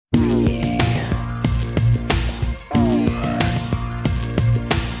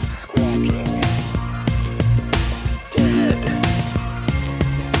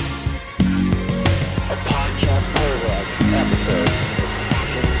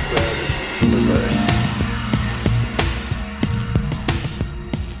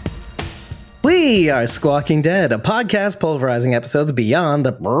are Squawking Dead, a podcast pulverizing episodes beyond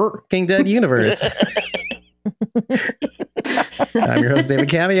the Walking Dead universe. I'm your host, David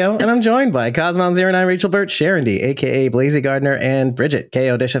Cameo, and I'm joined by Cosmom09, Rachel Burt, Sharon D, aka Blazy Gardner, and Bridget,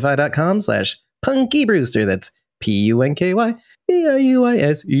 ko-fi.com/Punky Brewster. That's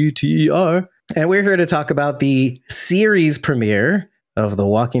PUNKYBRUISETR. And we're here to talk about the series premiere of The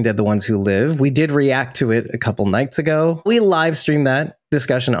Walking Dead, The Ones Who Live. We did react to it a couple nights ago. We live streamed that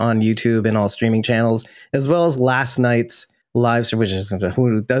discussion on YouTube and all streaming channels, as well as last night's live stream, which is,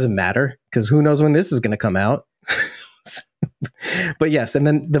 who doesn't matter because who knows when this is going to come out. But yes, and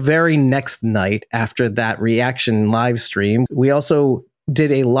then the very next night after that reaction live stream, we also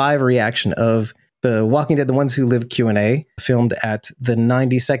did a live reaction of The Walking Dead, The Ones Who Live Q&A, filmed at the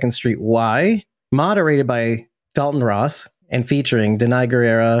 92nd Street Y, moderated by Dalton Ross, and featuring Denai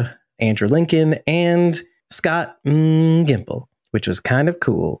Guerrera, Andrew Lincoln, and Scott Gimple, which was kind of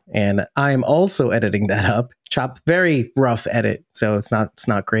cool. And I'm also editing that up. Very rough edit, so it's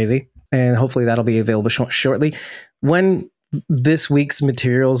not crazy. And hopefully that'll be available shortly. When this week's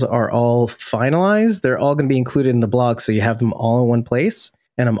materials are all finalized, they're all going to be included in the blog, so you have them all in one place.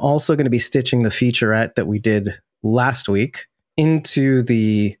 And I'm also going to be stitching the featurette that we did last week into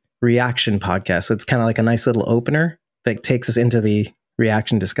the reaction podcast. So it's kind of like a nice little opener that takes us into the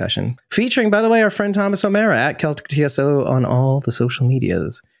reaction discussion. Featuring, by the way, our friend Thomas O'Mara at Celtic TSO on all the social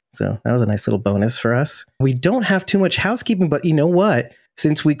medias. So that was a nice little bonus for us. We don't have too much housekeeping, but you know what?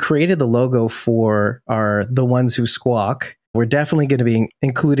 Since we created the logo for our The Ones Who Squawk, we're definitely going to be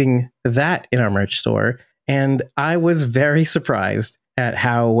including that in our merch store. And I was very surprised at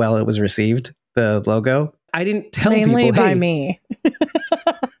how well it was received, the logo. I didn't tell Mainly people, by me.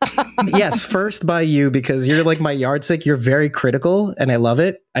 Yes, first by you, because you're like my yardstick. You're very critical and I love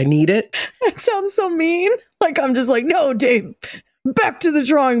it. I need it. It sounds so mean. Like I'm just like, no, Dave, back to the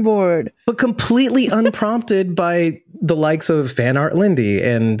drawing board. But completely unprompted by the likes of Fan Art Lindy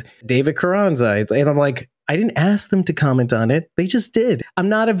and David Carranza. And I'm like, I didn't ask them to comment on it. They just did. I'm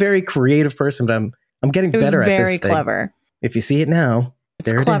not a very creative person, but I'm getting better at this. Very clever. If you see it now,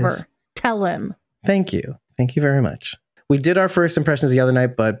 it's clever. Tell him. Thank you. Thank you very much. We did our first impressions the other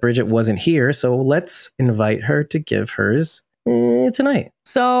night, but Bridget wasn't here. So let's invite her to give hers tonight.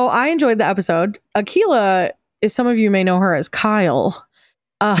 So I enjoyed the episode. Akila, is some of you may know her as Kyle.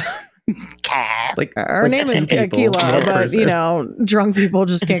 Her name is Akila, but you know, drunk people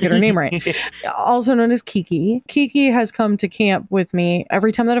just can't get her name right. Also known as Kiki. Kiki has come to camp with me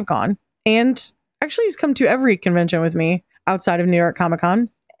every time that I've gone. And actually he's come to every convention with me outside of New York Comic Con.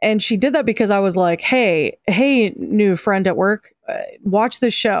 And she did that because I was like, hey, new friend at work, watch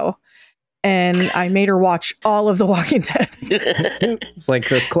this show. And I made her watch all of The Walking Dead. It's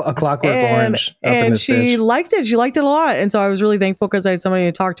like a Clockwork Orange. And she liked it. She liked it a lot. And so I was really thankful because I had somebody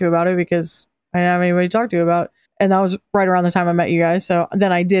to talk to about it because I didn't have anybody to talk to about it. And that was right around the time I met you guys. So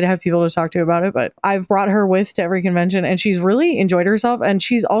then I did have people to talk to about it. But I've brought her with to every convention and she's really enjoyed herself. And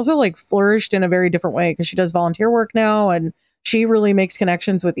she's also like flourished in a very different way because she does volunteer work now. And she really makes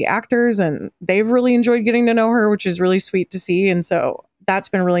connections with the actors and they've really enjoyed getting to know her, which is really sweet to see. And so that's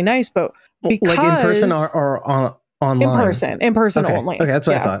been really nice. But because, like in person or online? In person okay. only. Okay, that's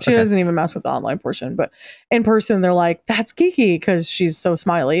what I thought. She doesn't even mess with the online portion, but in person, they're like, that's Kiki because she's so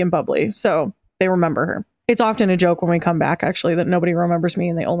smiley and bubbly. So they remember her. It's often a joke when we come back, actually, that nobody remembers me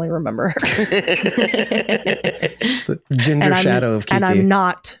and they only remember her. The ginger shadow of Kiki. And I'm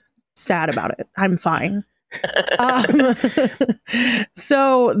not sad about it. I'm fine.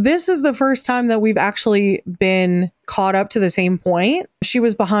 So this is the first time that we've actually been caught up to the same point. She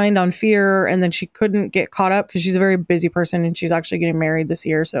was behind on Fear and then she couldn't get caught up because she's a very busy person and she's actually getting married this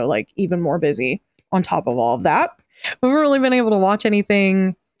year. So like even more busy on top of all of that. We haven't really been able to watch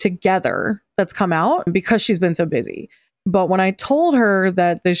anything together that's come out because she's been so busy. But when I told her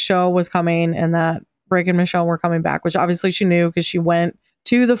that this show was coming and that Rick and Michonne were coming back, which obviously she knew because she went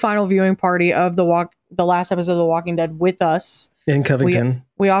to the final viewing party of the last episode of The Walking Dead with us in Covington.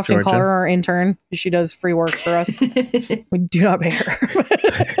 We often Georgia. call her our intern. She does free work for us. We do not pay her.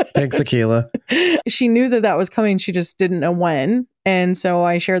 Thanks, Akila. She knew that was coming. She just didn't know when. And so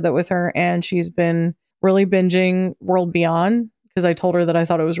I shared that with her and she's been really binging World Beyond because I told her that I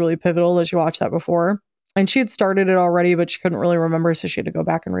thought it was really pivotal that she watched that before. And she had started it already, but she couldn't really remember, so she had to go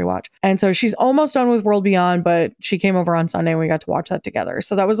back and rewatch. And so she's almost done with World Beyond, but she came over on Sunday and we got to watch that together.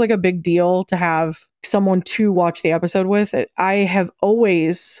 So that was like a big deal to have someone to watch the episode with. I have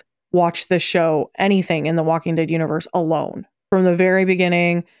always watched this show, anything in the Walking Dead universe, alone. From the very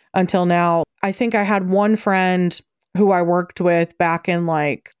beginning until now. I think I had one friend who I worked with back in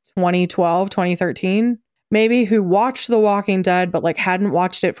like 2012, 2013. maybe who watched The Walking Dead, but like hadn't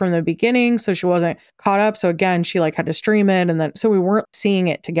watched it from the beginning. So she wasn't caught up. So again, she like had to stream it. And then, so we weren't seeing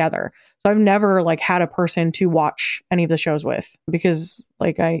it together. So I've never like had a person to watch any of the shows with because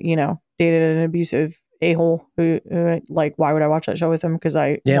like I, dated an abusive a-hole who like, why would I watch that show with him? Because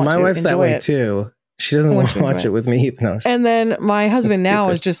my wife's that way too. She doesn't want to watch it with me. No. And then my husband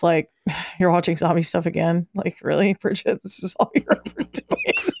now is just like, you're watching zombie stuff again. Like, really, Bridget, this is all you're ever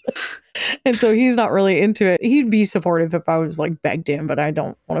doing. And so he's not really into it. He'd be supportive if I was like begged him, but I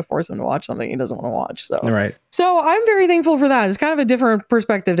don't want to force him to watch something he doesn't want to watch. So, right. So I'm very thankful for that. It's kind of a different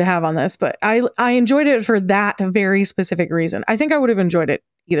perspective to have on this, but I enjoyed it for that very specific reason. I think I would have enjoyed it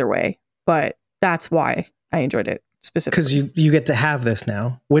either way, but that's why I enjoyed it specifically. Because you get to have this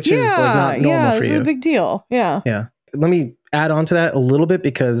now, which is like not normal for you. This is a big deal. Yeah. Yeah. Let me add on to that a little bit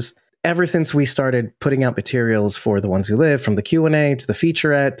because ever since we started putting out materials for The Ones Who Live, from the Q&A to the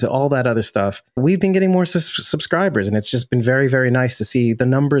featurette to all that other stuff, we've been getting more subscribers. And it's just been very, very nice to see the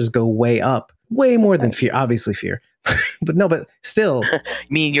numbers go way up, way more than Fear, obviously Fear. but still. You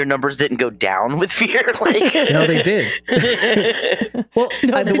mean your numbers didn't go down with Fear? Like no, they did. Well,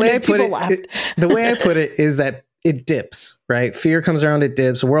 the way I put it is that it dips, right? Fear comes around, it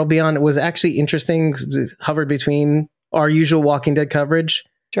dips. World Beyond was actually interesting, hovered between our usual Walking Dead coverage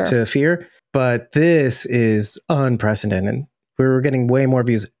to Fear, but this is unprecedented. We were getting way more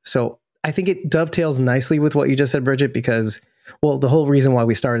views. So I think it dovetails nicely with what you just said, Bridget, because, well, the whole reason why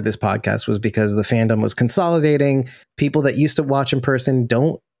we started this podcast was because the fandom was consolidating. People that used to watch in person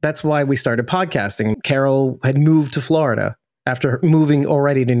that's why we started podcasting. Carol had moved to Florida after moving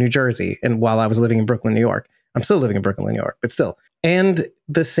already to New Jersey. And while I was living in Brooklyn, New York, I'm still living in Brooklyn, New York, but still. And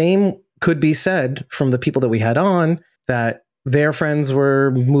the same could be said from the people that we had on, that their friends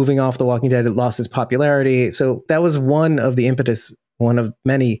were moving off The Walking Dead. It lost its popularity. So that was one of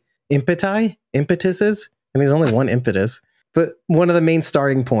many impetuses. And there's only one impetus. But one of the main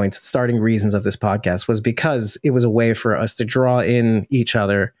starting reasons of this podcast was because it was a way for us to draw in each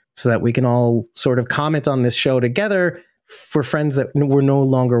other so that we can all sort of comment on this show together for friends that were no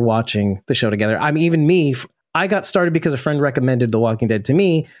longer watching the show together. I mean, even me, I got started because a friend recommended The Walking Dead to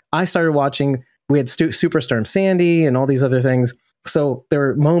me. I started watching. We had Superstorm Sandy and all these other things. So there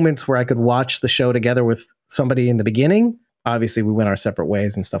were moments where I could watch the show together with somebody in the beginning. Obviously, we went our separate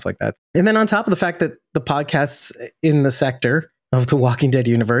ways and stuff like that. And then on top of the fact that the podcasts in the sector of the Walking Dead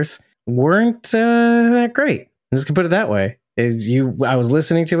universe weren't that great. I'm just going to put it that way. I was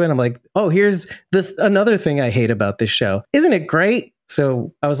listening to it and I'm like, oh, here's another thing I hate about this show. Isn't it great?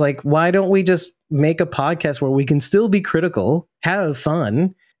 So I was like, why don't we just make a podcast where we can still be critical, have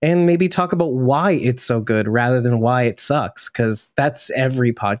fun, and maybe talk about why it's so good rather than why it sucks? Because that's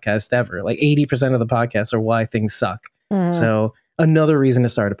every podcast ever. Like 80% of the podcasts are why things suck. So another reason to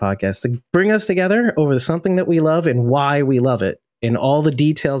start a podcast, to bring us together over something that we love and why we love it and all the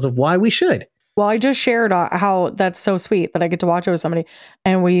details of why we should. Well, I just shared how that's so sweet that I get to watch it with somebody,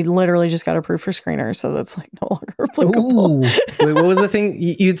 and we literally just got approved for screeners, so that's like no longer applicable. Wait, what was the thing?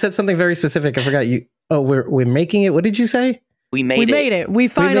 You said something very specific. I forgot. We're making it. What did you say? We made it. We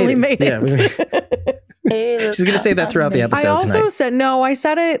finally made it. Yeah, she's gonna say that throughout the episode. I also tonight. said no. I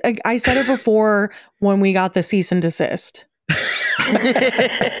said it before when we got the cease and desist.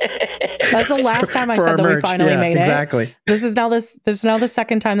 That's the last time I said that we finally made it. Exactly. This is now the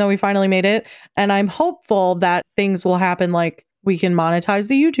second time that we finally made it, and I'm hopeful that things will happen. Like we can monetize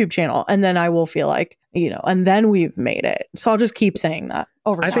the YouTube channel, and then I will feel like and then we've made it. So I'll just keep saying that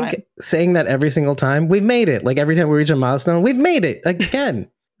over time. I think saying that every single time we've made it. Like every time we reach a milestone, we've made it again.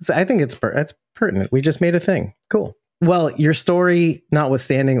 So I think that's pertinent. We just made a thing. Cool. Well, your story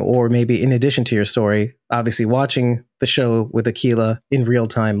notwithstanding, or maybe in addition to your story, obviously watching the show with Akilah in real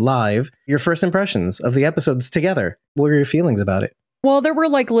time live, your first impressions of the episodes together. What were your feelings about it? Well, there were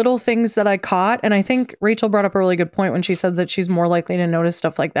like little things that I caught. And I think Rachel brought up a really good point when she said that she's more likely to notice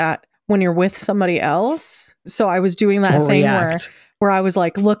stuff like that when you're with somebody else. So I was doing that thing where I was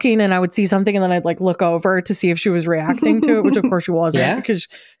like looking and I would see something and then I'd like look over to see if she was reacting to it, which of course she wasn't because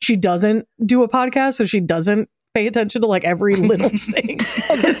she doesn't do a podcast. So she doesn't pay attention to like every little thing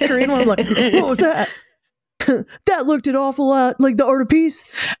on the screen. I'm like, what was that? That looked an awful lot like the art of peace.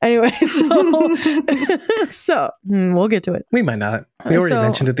 Anyway, so we'll get to it. We might not. We already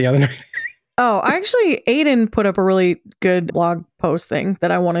mentioned it the other night. Aiden put up a really good blog post thing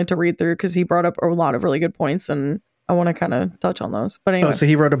that I wanted to read through because he brought up a lot of really good points and I want to kind of touch on those. But anyway. Oh, so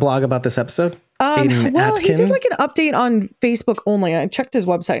he wrote a blog about this episode? Well, Atkin? He did like an update on Facebook only. I checked his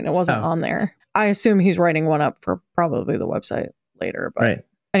website and it wasn't on there. I assume he's writing one up for probably the website later. But right.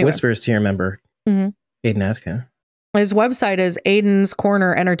 Anyway. Whispers to your member, Aiden Atkin. His website is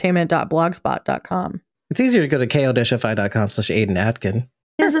aidenscornerentertainment.blogspot.com. It's easier to go to ko-fi.com/Aiden Atkin.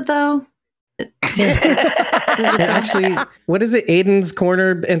 Is it though? Is it though? Actually, what is it? Aiden's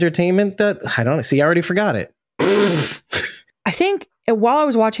Corner Entertainment? I don't see. I already forgot it. I think while I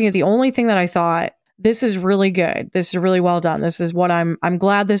was watching it, the only thing that I thought, this is really good. This is really well done. This is what I'm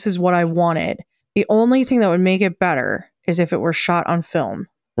glad this is what I wanted. The only thing that would make it better is if it were shot on film.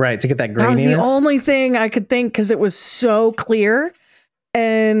 Right, to get that graininess. That was the only thing I could think because it was so clear.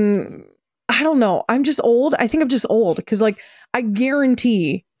 And I don't know. I'm just old. I think I'm just old because, like, I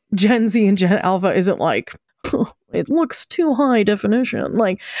guarantee Gen Z and Gen Alpha isn't like, it looks too high definition.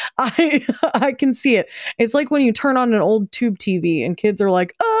 Like, I can see it. It's like when you turn on an old tube TV and kids are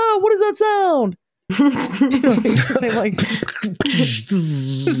like, oh, what does that sound? Like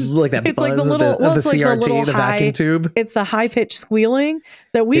that it's buzz like the little, of the it's like CRT, the high, vacuum tube. It's the high pitched squealing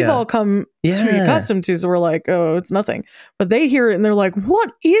that we've all come to be accustomed to. So we're like, oh, it's nothing. But they hear it and they're like,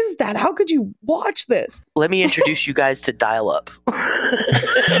 what is that? How could you watch this? Let me introduce you guys to dial-up.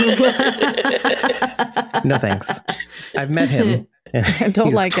 No thanks. I've met him. I don't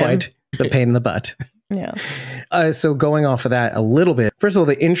He's like him. quite the pain in the butt. Yeah. So going off of that a little bit, first of all,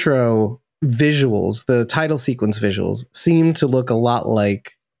 the intro visuals, the title sequence visuals, seem to look a lot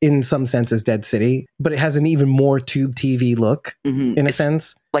like, in some senses, Dead City, but it has an even more tube TV look in a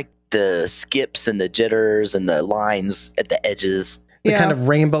sense. Like the skips and the jitters and the lines at the edges. The kind of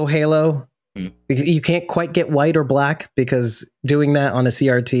rainbow halo. You can't quite get white or black because doing that on a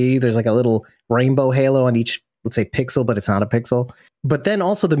CRT, there's like a little rainbow halo on each, let's say, pixel, but it's not a pixel. But then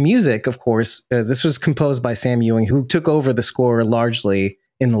also the music, of course, this was composed by Sam Ewing, who took over the score largely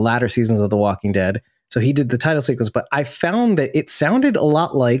in the latter seasons of The Walking Dead. So he did the title sequence, but I found that it sounded a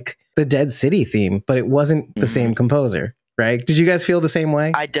lot like the Dead City theme, but it wasn't the same composer, right? Did you guys feel the same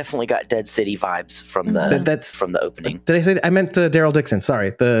way? I definitely got Dead City vibes from the opening. Did I say that? I meant Daryl Dixon.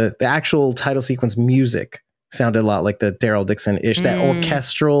 Sorry. The actual title sequence music sounded a lot like the Daryl Dixon-ish, that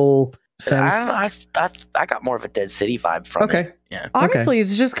orchestral sense. I got more of a Dead City vibe from it. Yeah. Honestly,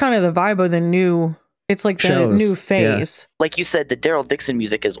 it's just kind of the vibe of the new, it's like the new phase. Yeah. Like you said, the Daryl Dixon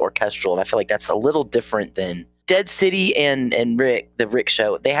music is orchestral, and I feel like that's a little different than Dead City and Rick, the Rick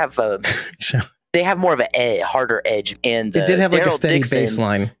show. They have they have more of a harder edge, and it did have like a steady bass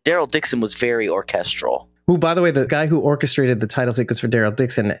line. Daryl Dixon was very orchestral. Who, by the way, the guy who orchestrated the title sequence for Daryl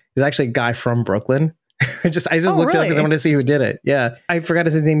Dixon is actually a guy from Brooklyn. I just looked up because I wanted to see who did it. Yeah, I forgot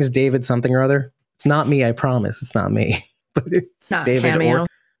his name is David something or other. It's not me, I promise. It's not me, but it's not David Cameo.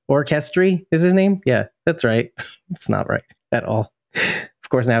 Orchestri is his name. Yeah, that's right. It's not right at all. Of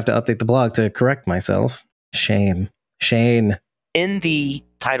course, now I have to update the blog to correct myself. Shame. Shane. In the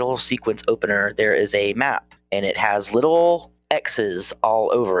title sequence opener, there is a map, and it has little X's all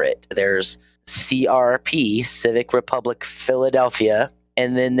over it. There's CRP, Civic Republic Philadelphia,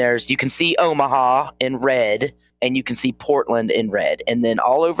 and then you can see Omaha in red, and you can see Portland in red. And then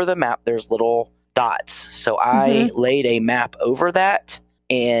all over the map, there's little dots. So I laid a map over that,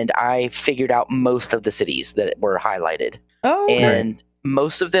 and I figured out most of the cities that were highlighted. Oh, and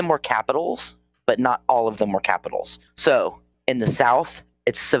most of them were capitals, but not all of them were capitals. So in the South,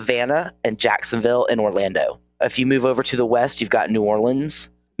 it's Savannah and Jacksonville and Orlando. If you move over to the West, you've got New Orleans.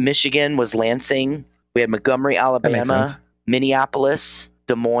 Michigan was Lansing. We had Montgomery, Alabama, Minneapolis,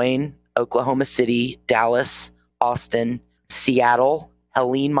 Des Moines, Oklahoma City, Dallas, Austin, Seattle,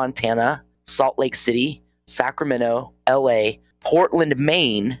 Helene, Montana, Salt Lake City, Sacramento, LA, Portland,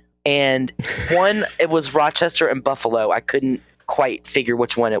 Maine, and it was Rochester and Buffalo. I couldn't quite figure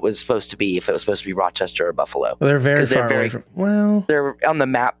which one it was supposed to be, if it was supposed to be Rochester or Buffalo. Well, they're very far away from, they're on the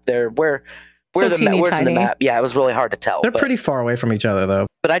map. They're where's in the map. Yeah, it was really hard to tell. They're pretty far away from each other, though.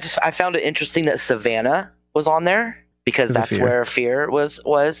 But I found it interesting that Savannah was on there because that's where Fear was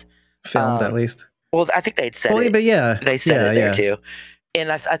filmed, at least. Well, I think they'd said it. But yeah, they said it there too.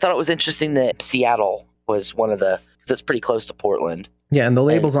 And I thought it was interesting that Seattle was one of because it's pretty close to Portland. Yeah, and the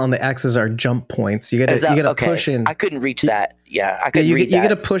labels on the X's are jump points. You gotta push in. I couldn't reach that. Yeah, I couldn't read that. You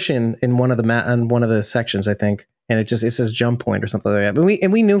get a push in one of the sections, I think, and it says jump point or something like that. But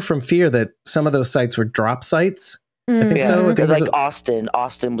we knew from Fear that some of those sites were drop sites. I think so. Like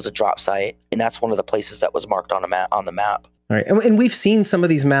Austin was a drop site, and that's one of the places that was marked on the map. All right, and we've seen some of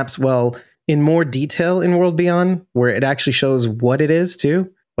these maps in more detail in World Beyond, where it actually shows what it is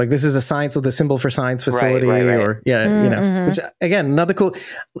too. Like this is the symbol for science facility, or which again, another cool.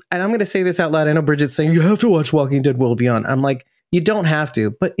 And I'm going to say this out loud. I know Bridget's saying you have to watch Walking Dead World Beyond. I'm like, you don't have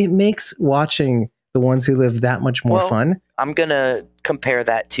to, but it makes watching The Ones Who Live that much more fun. I'm going to compare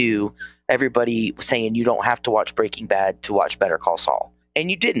that to everybody saying you don't have to watch Breaking Bad to watch Better Call Saul, and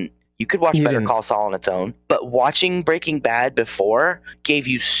you didn't. You could watch You Better didn't. Call Saul on its own, but watching Breaking Bad before gave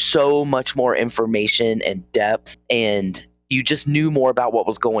you so much more information and depth, and you just knew more about what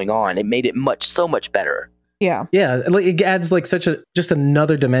was going on. It made it so much better. Yeah. Yeah, like it adds like just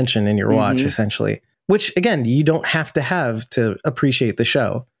another dimension in your watch, Mhm. essentially. Which again, you don't have to appreciate the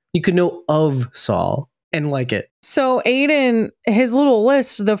show. You could know of Saul and like it. So Aiden, his little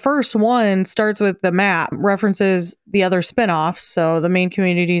list, the first one starts with the map, references the other spinoffs. So the main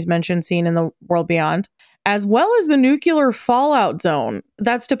communities mentioned seen in the world beyond, as well as the nuclear fallout zone.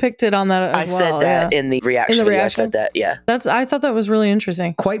 That's depicted on that as I well. said that in the reaction. In the video. I reaction? said that, yeah. I thought that was really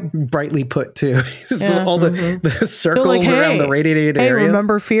interesting. Quite brightly put too. Just Yeah. all the circles like, around hey, the radiated Hey, area.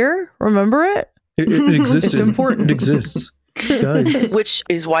 remember fear? Remember it? It exists. It's important. It exists. Guys. Which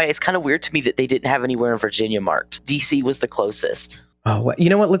is why it's kind of weird to me that they didn't have anywhere in Virginia marked. DC was the closest. Oh, you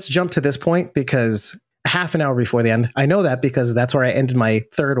know what? Let's jump to this point because half an hour before the end, I know that because that's where I ended my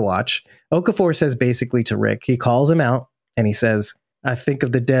third watch. Okafor says basically to Rick, he calls him out and he says, I think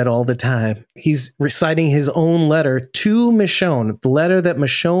of the dead all the time. He's reciting his own letter to Michonne, the letter that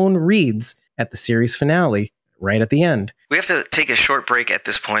Michonne reads at the series finale, right at the end. We have to take a short break at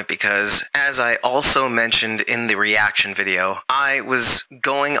this point because, as I also mentioned in the reaction video, I was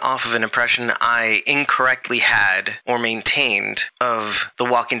going off of an impression I incorrectly had or maintained of the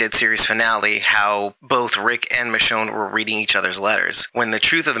Walking Dead series finale, how both Rick and Michonne were reading each other's letters. When the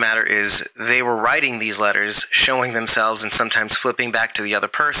truth of the matter is, they were writing these letters, showing themselves and sometimes flipping back to the other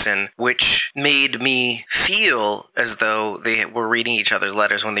person, which made me feel as though they were reading each other's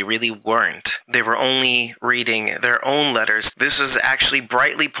letters when they really weren't. They were only reading their own letters. This was actually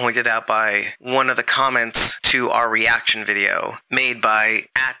brightly pointed out by one of the comments to our reaction video made by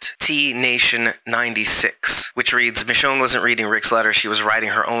 @TNation96, which reads, Michonne wasn't reading Rick's letter, she was writing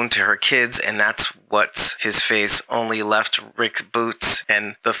her own to her kids, and that's what's his face only left Rick Boots,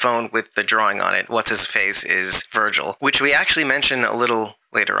 and the phone with the drawing on it, what's his face, is Virgil, which we actually mention a little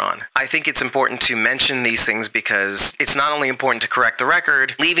later on. I think it's important to mention these things because it's not only important to correct the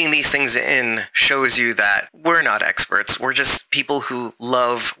record, leaving these things in shows you that we're not experts. We're just people who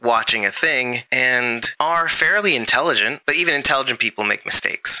love watching a thing and are fairly intelligent, but even intelligent people make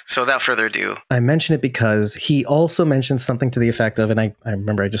mistakes. So without further ado, I mention it because he also mentions something to the effect of, and I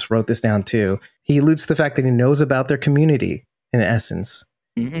remember I just wrote this down too, he alludes to the fact that he knows about their community in essence,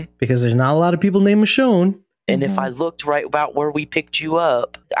 because there's not a lot of people named Michonne. And if I looked right about where we picked you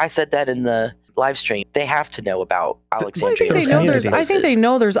up, I said that in the live stream, they have to know about Alexandria. I think they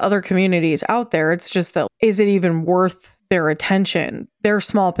know there's other communities out there. It's just that, is it even worth their attention? They're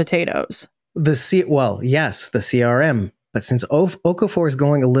small potatoes. Yes, the CRM. But since Okafor is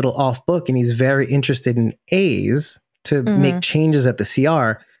going a little off book and he's very interested in A's to make changes at the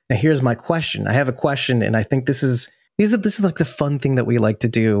CR, now here's my question. I have a question, and I think this is like the fun thing that we like to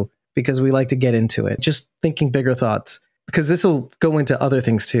do because we like to get into it. Just thinking bigger thoughts, because this will go into other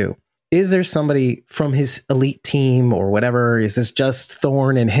things too. Is there somebody from his elite team or whatever? Is this just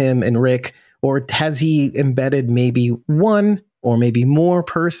Thorne and him and Rick? Or has he embedded maybe one or maybe more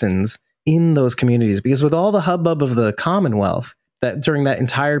persons in those communities? Because with all the hubbub of the Commonwealth, that during that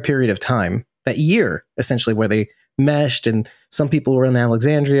entire period of time, that year, essentially, where they meshed and some people were in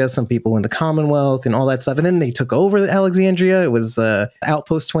Alexandria, some people in the Commonwealth and all that stuff. And then they took over Alexandria. It was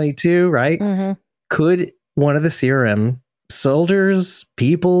Outpost 22, right? Mm-hmm. Could one of the CRM soldiers,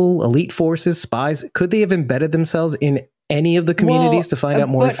 people, elite forces, spies, could they have embedded themselves in any of the communities to find out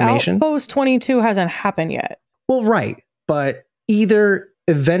more information? Outpost 22 hasn't happened yet. Well, right. But either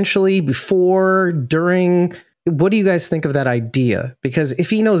eventually, before, during, what do you guys think of that idea? Because if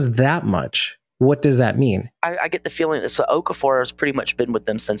he knows that much, what does that mean? I get the feeling that Okafor has pretty much been with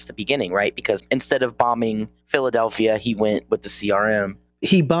them since the beginning, right? Because instead of bombing Philadelphia, he went with the CRM.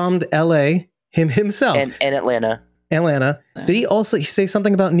 He bombed LA himself. And Atlanta. Did he also say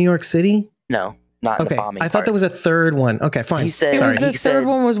something about New York City? No, not in the bombing. I thought there was a third one. Okay, fine. He said the third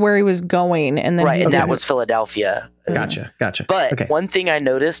one was where he was going, and then right, and that was Philadelphia. Gotcha. But one thing I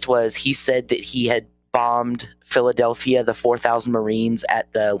noticed was he said that he had bombed Philadelphia, the 4,000 Marines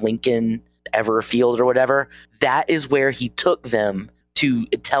at the Lincoln Everfield or whatever. That is where he took them to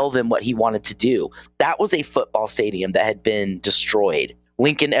tell them what he wanted to do. That was a football stadium that had been destroyed.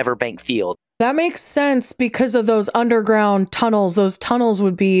 Lincoln Everbank Field. That makes sense because of those underground tunnels. Those tunnels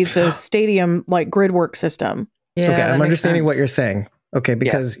would be the stadium like grid work system. Yeah, okay, I'm understanding what you're saying. Okay,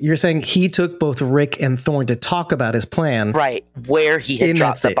 because you're saying he took both Rick and Thorne to talk about his plan. Right, where he had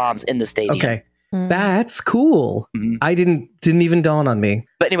dropped the bombs in the stadium. Okay, that's cool. I didn't even dawn on me.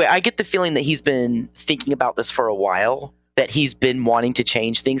 But anyway, I get the feeling that he's been thinking about this for a while, that he's been wanting to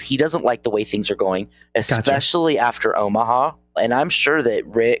change things. He doesn't like the way things are going, especially after Omaha. And I'm sure that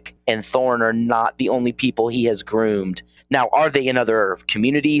Rick and Thorne are not the only people he has groomed. Now, are they in other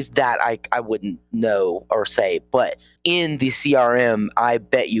communities? That I wouldn't know or say. But in the CRM, I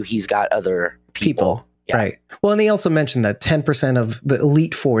bet you he's got other people. Yeah. Right. Well, and they also mentioned that 10% of the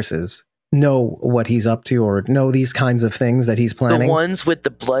elite forces know what he's up to or know these kinds of things that he's planning. The ones with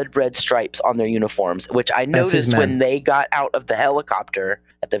the blood red stripes on their uniforms, which I noticed when they got out of the helicopter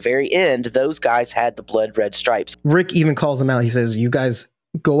at the very end, those guys had the blood red stripes. Rick even calls them out. He says, you guys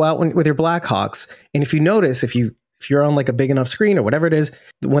go out with your Blackhawks. And if you notice, if you're on like a big enough screen or whatever it is,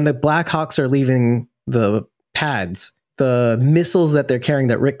 when the Blackhawks are leaving the pads, the missiles that they're carrying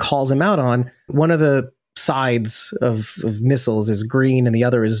that Rick calls him out on, one of the sides of missiles is green and the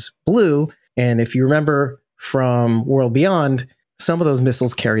other is blue. And if you remember from World Beyond, some of those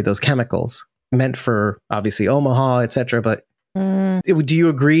missiles carry those chemicals meant for obviously Omaha, etc. But do you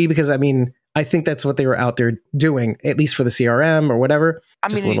agree? Because I mean, I think that's what they were out there doing, at least for the CRM or whatever.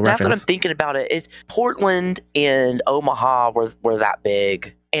 I mean, that's what I'm thinking about it. Portland and Omaha were that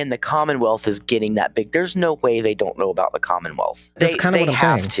big, and the Commonwealth is getting that big. There's no way they don't know about the Commonwealth. That's kind of what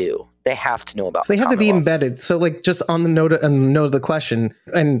I'm saying. They have to know about. So they have to be embedded. So, like, just on the note of the question,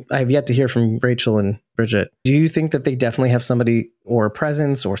 and I've yet to hear from Rachel and Bridget. Do you think that they definitely have somebody or a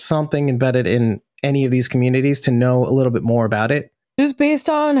presence or something embedded in any of these communities to know a little bit more about it? Just based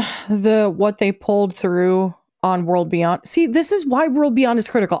on what they pulled through on World Beyond. See, this is why World Beyond is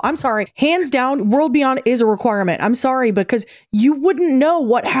critical. I'm sorry. Hands down, World Beyond is a requirement. I'm sorry, because you wouldn't know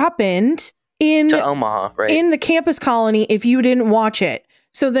what happened to Omaha, right? In the campus colony if you didn't watch it.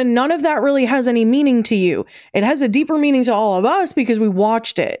 So then none of that really has any meaning to you. It has a deeper meaning to all of us because we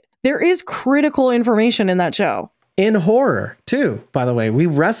watched it. There is critical information in that show. In horror, too, by the way. We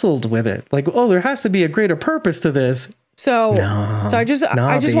wrestled with it. Like, oh, there has to be a greater purpose to this. So I just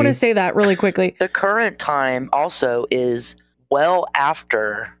want to say that really quickly. The current time also is well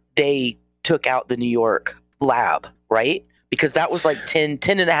after they took out the New York lab, right? Because that was like 10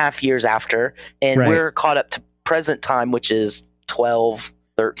 and a half years after. And we're caught up to present time, which is 12,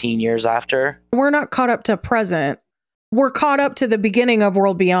 13 years after. We're not caught up to present. We're caught up to the beginning of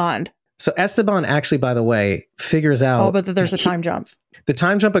World Beyond. So Esteban actually, by the way, figures out... Oh, but there's a time jump. The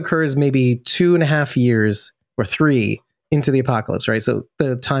time jump occurs maybe 2.5 years or 3 into the apocalypse, right? So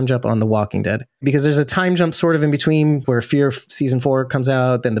the time jump on The Walking Dead, because there's a time jump sort of in between where Fear season 4 comes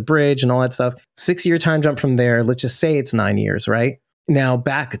out, then The Bridge and all that stuff. 6-year time jump from there. Let's just say it's 9 years, right? Now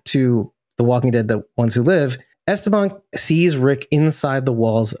back to The Walking Dead, The Ones Who Live. Esteban sees Rick inside the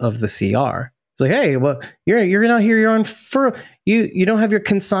walls of the CR. It's like, hey, well, you're not here. You're on furlough. You don't have your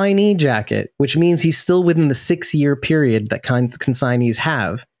consignee jacket, which means he's still within the 6-year period that consignees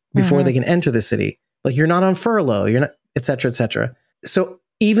have before they can enter the city. Like, you're not on furlough. You're not, et cetera, et cetera. So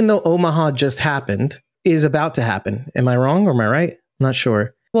even though Omaha just happened, is about to happen. Am I wrong or am I right? I'm not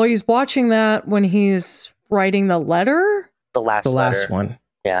sure. Well, he's watching that when he's writing the letter. The last one.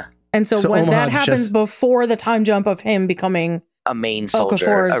 Yeah. And so when Omaha that happens before the time jump of him becoming a main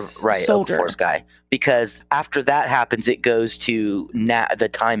soldier, Okafor's guy, because after that happens, it goes to the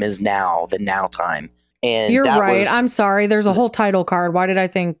time is now, the now time. And you're right. I'm sorry. There's a whole title card. Why did I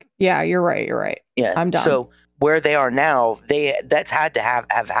think? Yeah, you're right. You're right. Yeah, I'm done. So where they are now, that's had to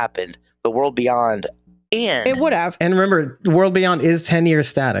have happened. The World Beyond, and it would have. And remember, the World Beyond is 10 years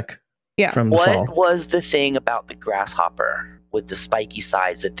static. Yeah. From the fall. What was the thing about the grasshopper with the spiky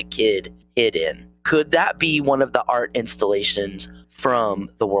sides that the kid hid in? Could that be one of the art installations from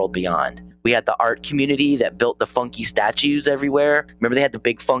the World Beyond? We had the art community that built the funky statues everywhere. Remember, they had the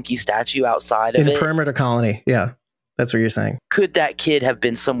big funky statue outside of it? In Perimeter Colony. Yeah. That's what you're saying. Could that kid have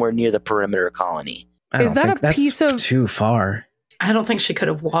been somewhere near the Perimeter Colony? Is that a piece of... too far? I don't think she could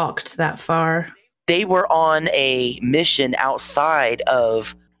have walked that far. They were on a mission outside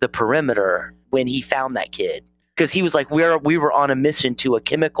of the perimeter when he found that kid. Because he was like, we were on a mission to a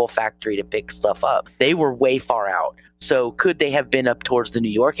chemical factory to pick stuff up. They were way far out. So could they have been up towards the New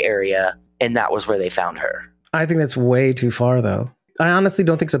York area and that was where they found her? I think that's way too far, though. I honestly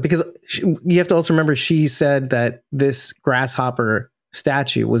don't think so. Because you have to also remember, she said that this grasshopper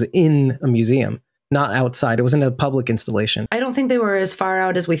statue was in a museum, not outside. It wasn't a public installation. I don't think they were as far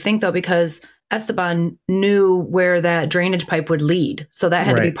out as we think, though, because Esteban knew where that drainage pipe would lead. So that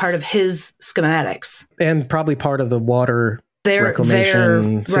had to be part of his schematics. And probably part of the water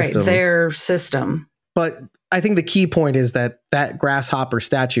reclamation system. Right, their system. But I think the key point is that grasshopper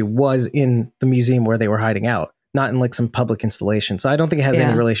statue was in the museum where they were hiding out, not in like some public installation. So I don't think it has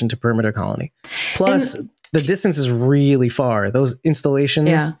any relation to Perimeter Colony. Plus, the distance is really far. Those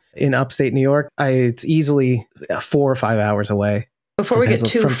installations in upstate New York, it's easily 4 or 5 hours away. Before we get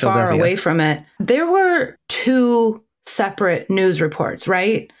too far away from it, there were 2 separate news reports,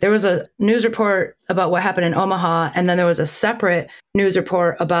 right? There was a news report about what happened in Omaha, and then there was a separate news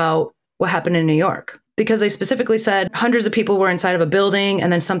report about what happened in New York. Because they specifically said hundreds of people were inside of a building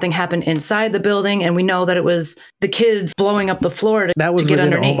and then something happened inside the building. And we know that it was the kids blowing up the floor to That was get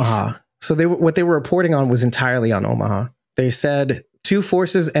within underneath. Omaha. So what they were reporting on was entirely on Omaha. They said 2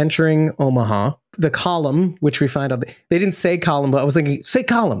 forces entering Omaha. The column, which we find out, they didn't say column, but I was thinking, say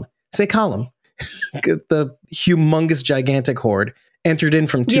column. The humongous, gigantic horde entered in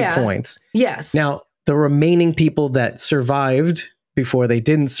from 2 points. Yes. Now, the remaining people that survived before they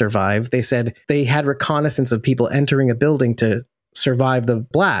didn't survive, they said they had reconnaissance of people entering a building to survive the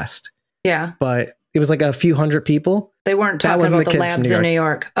blast. Yeah. But it was like a few hundred people. They weren't talking about the labs in New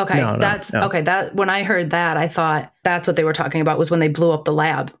York. Okay. No. Okay. That when I heard that, I thought that's what they were talking about was when they blew up the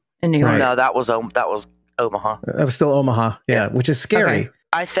lab in New York. Right. No, that was Omaha. That was still Omaha. Yeah. Which is scary. Okay.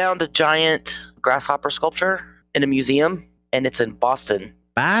 I found a giant grasshopper sculpture in a museum, and it's in Boston.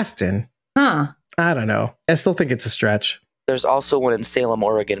 Boston? Huh. I don't know. I still think it's a stretch. There's also one in Salem,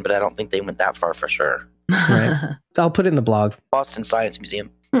 Oregon, but I don't think they went that far for sure. Right. I'll put it in the blog. Boston Science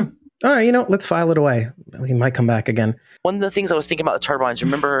Museum. All right, let's file it away. We might come back again. One of the things I was thinking about the turbines,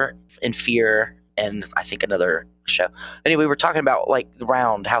 remember in Fear and I think another show. Anyway, we were talking about like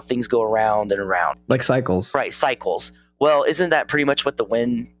round, how things go around and around. Like cycles. Right, cycles. Well, isn't that pretty much what the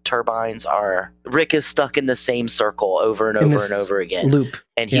wind turbines are? Rick is stuck in the same circle over and over and over again. Loop.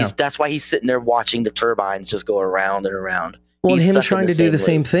 And that's why he's sitting there watching the turbines just go around and around. Well, He's him stuck in trying to do the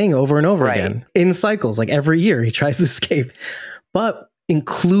same thing over and over Right. again in cycles, like every year he tries to escape. But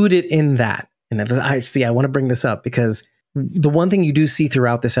include it in that. And I want to bring this up because the one thing you do see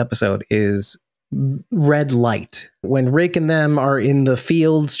throughout this episode is red light. When Rick and them are in the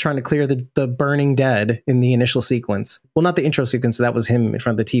fields trying to clear the burning dead in the initial sequence. Well, not the intro sequence, so that was him in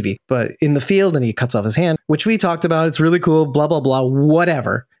front of the TV. But in the field, and he cuts off his hand, which we talked about. It's really cool, blah, blah, blah,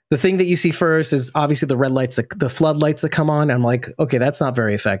 whatever. The thing that you see first is obviously the red lights, the floodlights that come on. I'm like, okay, that's not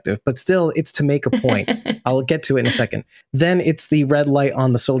very effective, but still it's to make a point. I'll get to it in a second. Then it's the red light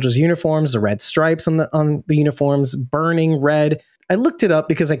on the soldiers' uniforms, the red stripes on the uniforms, burning red. I looked it up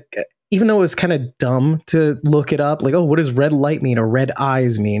because even though it was kind of dumb to look it up, like, oh, what does red light mean or red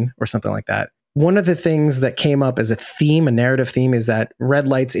eyes mean or something like that? One of the things that came up as a theme, a narrative theme, is that red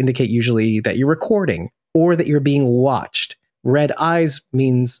lights indicate usually that you're recording or that you're being watched. Red eyes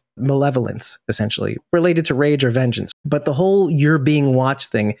means malevolence, essentially, related to rage or vengeance. But the whole you're being watched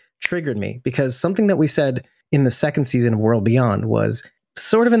thing triggered me because something that we said in the second season of World Beyond was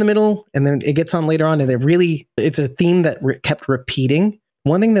sort of in the middle, and then it gets on later on, and it's a theme that kept repeating.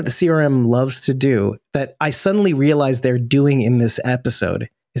 One thing that the CRM loves to do that I suddenly realized they're doing in this episode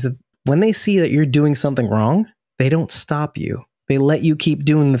is that when they see that you're doing something wrong, they don't stop you. They let you keep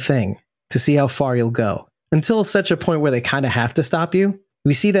doing the thing to see how far you'll go. Until such a point where they kind of have to stop you.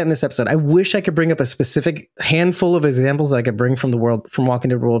 We see that in this episode. I wish I could bring up a specific handful of examples that I could bring from Walking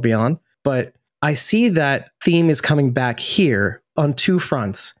Dead World Beyond, but I see that theme is coming back here on 2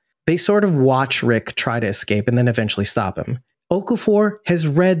 fronts. They sort of watch Rick try to escape and then eventually stop him. Okafor has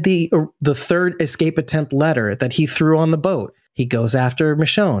read the 3rd escape attempt letter that he threw on the boat. He goes after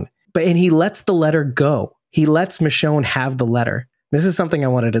Michonne, and he lets the letter go. He lets Michonne have the letter. This is something I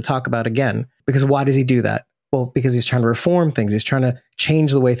wanted to talk about again, because why does he do that? Well, because he's trying to reform things. He's trying to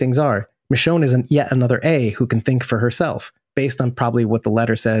change the way things are. Michonne isn't yet another A who can think for herself, based on probably what the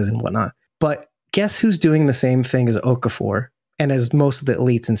letter says and whatnot. But guess who's doing the same thing as Okafor and as most of the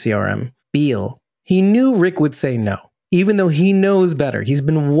elites in CRM? Beale. He knew Rick would say no, even though he knows better. He's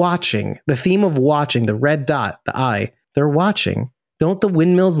been watching. The theme of watching, the red dot, the eye, they're watching. Don't the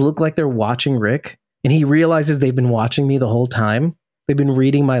windmills look like they're watching Rick? And he realizes they've been watching me the whole time. They've been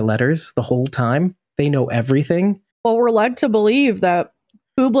reading my letters the whole time. They know everything. Well, we're led to believe that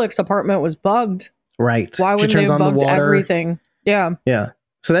Kubelik's apartment was bugged. Right. Why would they have bugged everything? Yeah. Yeah.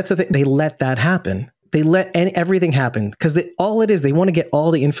 So that's the thing. They let that happen. They let everything happen because all it is, they want to get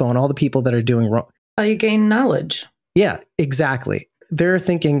all the info on all the people that are doing wrong. How you gain knowledge. Yeah, exactly. They're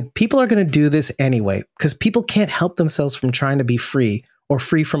thinking people are going to do this anyway because people can't help themselves from trying to be free or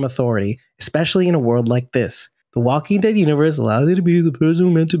free from authority, especially in a world like this. The Walking Dead universe allows you to be the person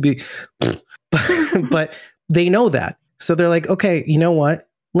who meant to be. But they know that. So they're like, okay, you know what?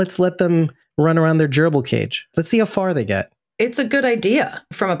 Let's let them run around their gerbil cage. Let's see how far they get. It's a good idea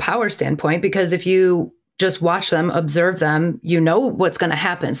from a power standpoint, because if you just watch them, observe them, you know what's going to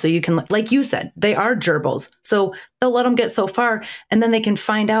happen. So you can, like you said, they are gerbils. So they'll let them get so far, and then they can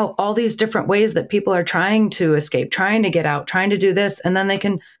find out all these different ways that people are trying to escape, trying to get out, trying to do this, and then they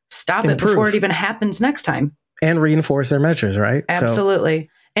can stop it before it even happens next time. And reinforce their measures, right? Absolutely.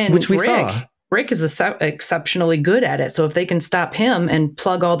 So, which we saw. Rick is exceptionally good at it. So if they can stop him and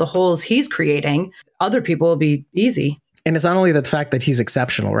plug all the holes he's creating, other people will be easy. And it's not only the fact that he's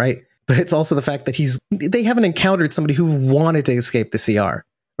exceptional, right? But it's also the fact that they haven't encountered somebody who wanted to escape the CR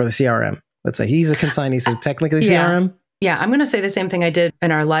or the CRM. Let's say he's a consignee, so technically CRM. Yeah, I'm going to say the same thing I did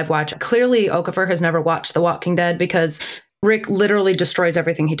in our live watch. Clearly, Okafor has never watched The Walking Dead because Rick literally destroys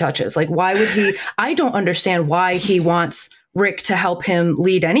everything he touches. Like, why would he? I don't understand why he wants Rick to help him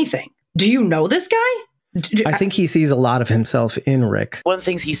lead anything. Do you know this guy? I think he sees a lot of himself in Rick. One of the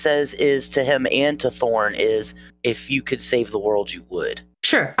things he says is to him and to Thorne is, if you could save the world, you would.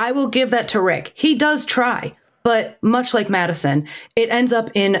 Sure, I will give that to Rick. He does try. But much like Madison, it ends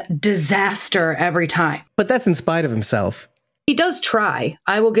up in disaster every time. But that's in spite of himself. He does try.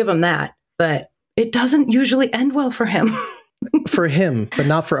 I will give him that. But it doesn't usually end well for him. For him, but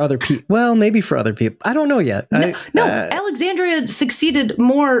not for other people. Well, maybe for other people. I don't know yet. No, Alexandria succeeded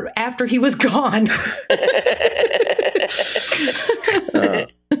more after he was gone. Oh,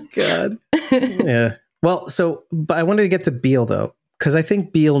 God. Yeah. Well, but I wanted to get to Beale, though, because I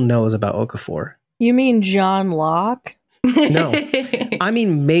think Beale knows about Okafor. You mean John Locke? No. I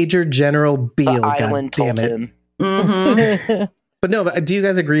mean Major General Beale. The island God damn told it. him. Mm-hmm. But no, but do you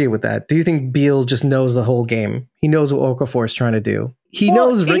guys agree with that? Do you think Beale just knows the whole game? He knows what Okafor is trying to do. He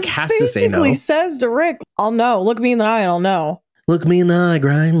knows Rick has to say no. He basically says to Rick, I'll know. Look me in the eye and I'll know. Look me in the eye,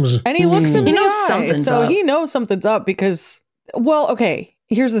 Grimes. And he looks him in the knows eye. something's So up. he knows something's up because, well, okay,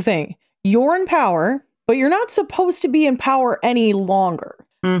 here's the thing. You're in power, but you're not supposed to be in power any longer.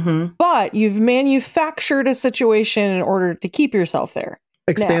 Mm-hmm. But you've manufactured a situation in order to keep yourself there.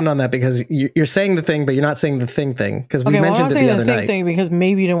 Expand on that, because you're saying the thing, but you're not saying the thing, because we mentioned I'm not it saying the other night. thing because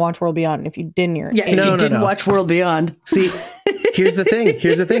maybe you didn't watch World Beyond. And if you didn't, you're Yeah, if you didn't watch World Beyond. See, here's the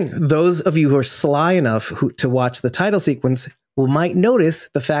thing. Those of you who are sly enough to watch the title sequence might notice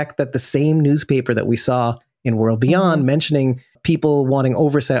the fact that the same newspaper that we saw in World Beyond mentioning people wanting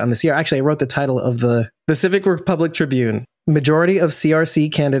oversight on the CR. Actually, I wrote the title of the Civic Republic Tribune. Majority of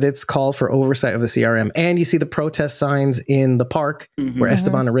CRC candidates call for oversight of the CRM. And you see the protest signs in the park where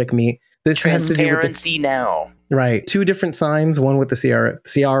Esteban and Rick meet. This has to do with Transparency now. Right. Two different signs, one with the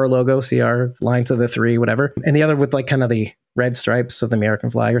CR logo, CR lines of the three, whatever. And the other with like kind of the red stripes of the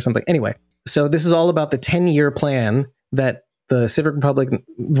American flag or something. Anyway, so this is all about the 10-year plan that the Civic Republic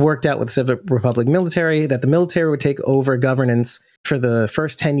worked out with the Civic Republic military, that the military would take over governance for the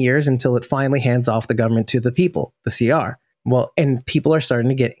first 10 years until it finally hands off the government to the people, the CR. Well, and people are starting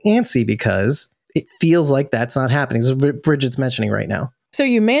to get antsy because it feels like that's not happening. This is what Bridget's mentioning right now. So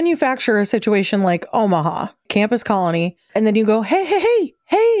you manufacture a situation like Omaha, campus colony, and then you go, hey,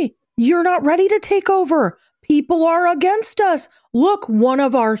 you're not ready to take over. People are against us. Look, one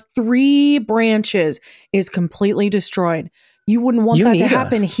of our 3 branches is completely destroyed. You wouldn't want that to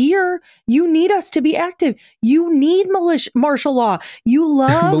happen here. You need us to be active. You need martial law. You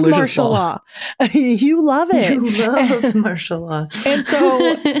love martial law. You love it. You love martial law. And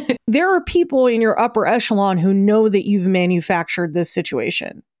so there are people in your upper echelon who know that you've manufactured this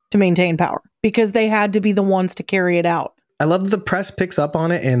situation to maintain power because they had to be the ones to carry it out. I love that the press picks up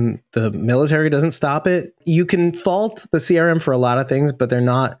on it and the military doesn't stop it. You can fault the CRM for a lot of things, but they're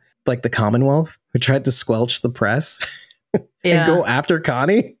not like the Commonwealth who tried to squelch the press. And go after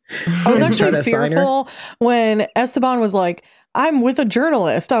Connie. I was actually fearful when Esteban was like, I'm with a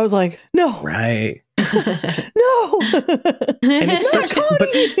journalist. I was like, no. Right. No. And it's such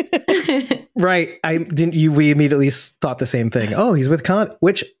but, right. We immediately thought the same thing. Oh, he's with Connie,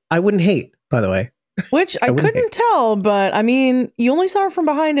 which I wouldn't hate, by the way. Which I couldn't tell, but I mean, you only saw her from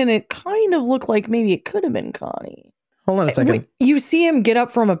behind and it kind of looked like maybe it could have been Connie. Hold on a second. You see him get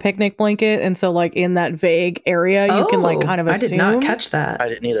up from a picnic blanket, and so like in that vague area, you can like kind of assume. I did not catch that. I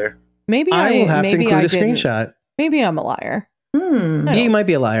didn't either. Maybe I will have to include a screenshot. Maybe I'm a liar. You might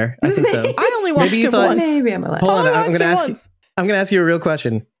be a liar. I think so. I only watched it once. Maybe I'm a liar. Hold on, I'm going to ask you a real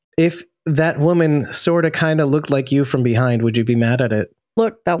question. If that woman sort of kind of looked like you from behind, would you be mad at it?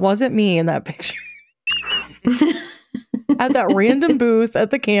 Look, that wasn't me in that picture. At that random booth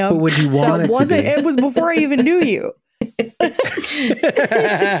at the camp. But would you want it to be? It was before I even knew you.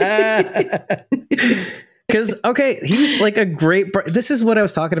 Because he's like a great this is what I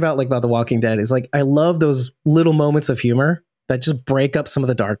was talking about, like about The Walking Dead, is like I love those little moments of humor that just break up some of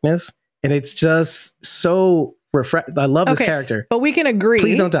the darkness, and it's just so I love this character. But we can agree,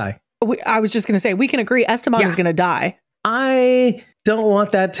 please don't die. I was just gonna say we can agree Esteban is gonna die. I don't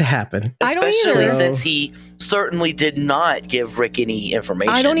want that to happen. I don't either, especially since he certainly did not give Rick any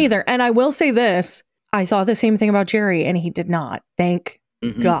information. I don't either, and I will say this. I thought the same thing about Jerry, and he did not. Thank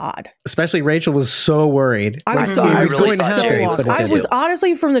Mhm. God. Especially Rachel was so worried. I was I so, really I was thought so Jerry lost. was going I to was do.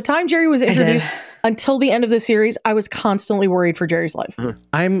 honestly, from the time Jerry was I did. introduced until the end of the series, I was constantly worried for Jerry's life.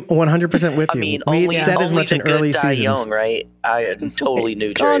 I'm 100% with I you. mean, we only, had said as only much the in good early die seasons. young, right? I It's totally like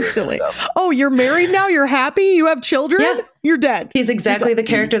knew Jerry constantly. was going to go. Oh, you're married now? You're happy? You have children? Yeah. You're dead. He's exactly the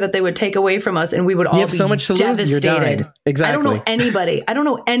character that they would take away from us, and we would all You have be so much to lose. You're devastated. dying. Exactly. I don't know anybody. I don't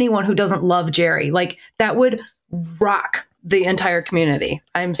know anyone who doesn't love Jerry. Like, that would rock the entire community.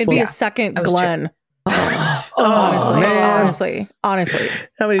 It'd be a second I was Glenn. Oh, man. Honestly.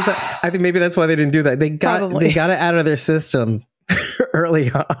 How many times? I think maybe that's why they didn't do that. They got Probably. it out of their system early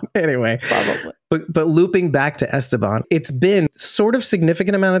on. Anyway, Probably. but looping back to Esteban, it's been sort of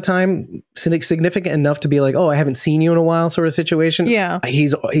significant amount of time, significant enough to be like, oh, I haven't seen you in a while, sort of situation. Yeah.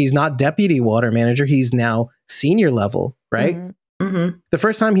 He's not deputy water manager. He's now senior level, right? Mhm. Mm-hmm. The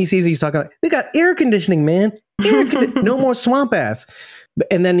first time he sees, he's talking like, they got air conditioning, man. No more swamp ass.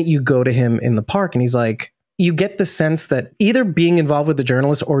 And then you go to him in the park and he's like, you get the sense that either being involved with the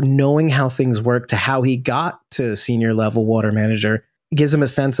journalist or knowing how things work to how he got to senior level water manager gives him a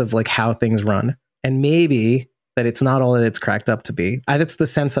sense of like how things run. And maybe that it's not all that it's cracked up to be. That's the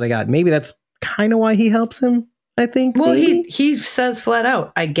sense that I got. Maybe that's kind of why he helps him, I think. Well, maybe. he says flat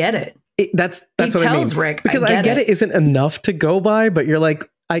out, I get it. That's He what I mean. tells Rick, Because I get it isn't enough to go by, but you're like,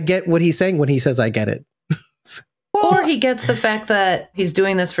 I get what he's saying when he says I get it. Or he gets the fact that he's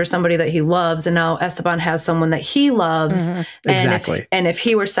doing this for somebody that he loves, and now Esteban has someone that he loves. Mhm. And Exactly. If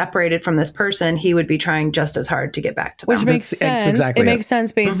he were separated from this person, he would be trying just as hard to get back to them. Which makes That's sense. exactly It makes it.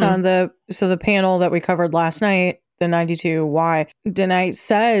 sense based Mhm. on the panel that we covered last night, the 92 why. Denite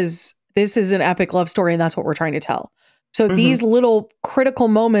says this is an epic love story and that's what we're trying to tell. So Mhm. these little critical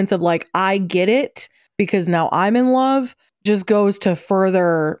moments of like, I get it because now I'm in love just goes to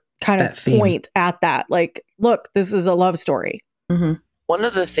further kind That of theme. point at that. Like, look, this is a love story. Mhm. One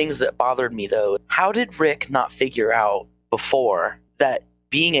of the things that bothered me, though, how did Rick not figure out before that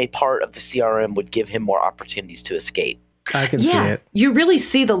being a part of the CRM would give him more opportunities to escape? I can see it. You really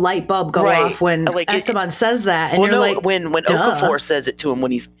see the light bulb go Right. off when Like, Esteban says that, and Well, you're no, like, when duh. Okafor says it to him,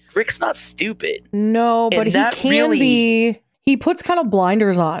 when Rick's not stupid. No, but And he that can really- be. He puts kind of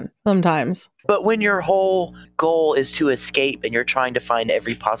blinders on sometimes. But when your whole goal is to escape and you're trying to find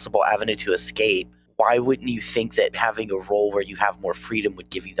every possible avenue to escape, why wouldn't you think that having a role where you have more freedom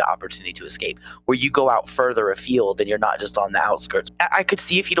would give you the opportunity to escape, where you go out further afield and you're not just on the outskirts? I could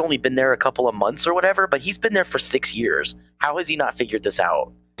see if he'd only been there a couple of months or whatever, but he's been there for 6 years. How has he not figured this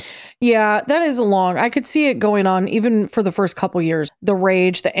out? Yeah, that is long. I could see it going on even for the first couple years. The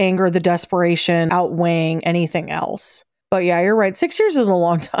rage, the anger, the desperation outweighing anything else. But yeah, you're right. 6 years is a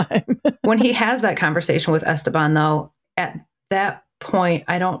long time. when he has that conversation with Esteban, though, at that point,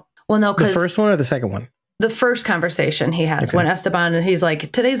 I don't. Well, no, The because first one or the second one? the first conversation he has Okay. when Esteban and he's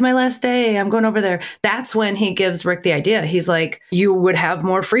like, today's my last day, I'm going over there. That's when he gives Rick the idea. He's like, you would have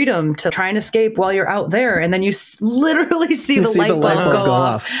more freedom to try and escape while you're out there. And then you literally see You the see light the light bulb bulb go go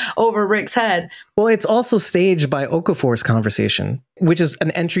off over Rick's head. Well, it's also staged by Okafor's conversation, which is an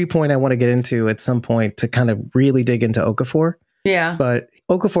entry point I want to get into at some point to kind of really dig into Okafor. Yeah. But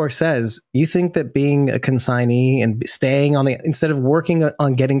Okafor says, you think that being a consignee and staying on the, instead of working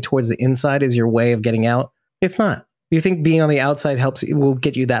on getting towards the inside is your way of getting out? It's not. You think being on the outside will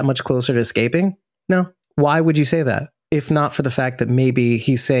get you that much closer to escaping? No. Why would you say that? If not for the fact that maybe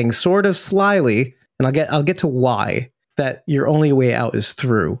he's saying sort of slyly, and I'll get to why, that your only way out is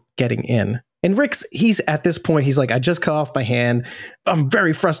through getting in. And Rick's, he's at this point, he's like, I just cut off my hand. I'm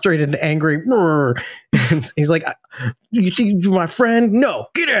very frustrated and angry. And he's like, you think you're my friend? No,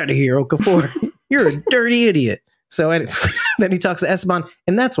 get out of here, Okafor. You're a dirty idiot. So then he talks to Esteban,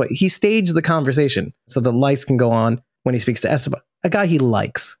 and that's why he staged the conversation so the lights can go on when he speaks to Esteban, a guy he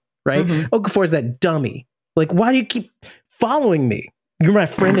likes, right? Mhm. Okafor's that dummy. Like, why do you keep following me? You're my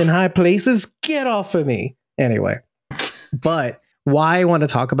friend in high places. Get off of me. Anyway, but why I want to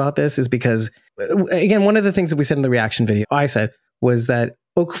talk about this is because, again, one of the things that we said in the reaction video, I said, was that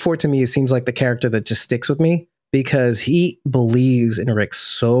Okafor to me seems like the character that just sticks with me because he believes in Rick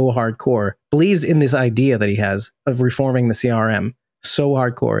so hardcore, believes in this idea that he has of reforming the CRM so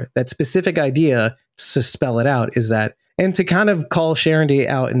hardcore. That specific idea, to spell it out, is that, and to kind of call Sharondy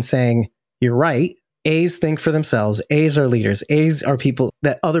out and saying, you're right, A's think for themselves, A's are leaders, A's are people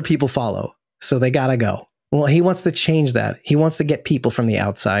that other people follow, so they gotta go. Well, he wants to change that. He wants to get people from the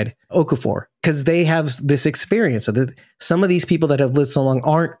outside, Okafor, because they have this experience. So that some of these people that have lived so long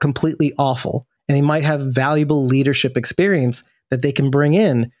aren't completely awful, and they might have valuable leadership experience that they can bring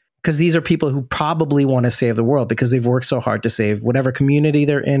in, because these are people who probably want to save the world because they've worked so hard to save whatever community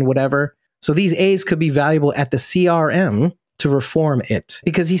they're in, whatever. So these A's could be valuable at the CRM to reform it.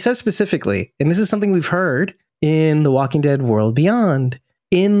 Because he says specifically, and this is something we've heard in The Walking Dead World Beyond,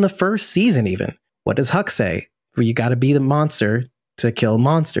 in the first season even. What does Huck say? Well, you got to be the monster to kill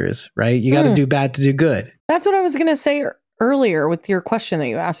monsters, right? You got to do bad to do good. That's what I was going to say earlier with your question that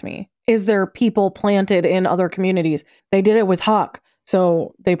you asked me. Is there people planted in other communities? They did it with Huck,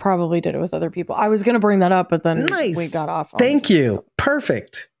 so they probably did it with other people. I was going to bring that up, but then we got off. Thank you.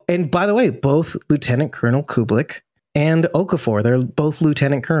 Perfect. And by the way, both Lieutenant Colonel Kublik and Okafor, they're both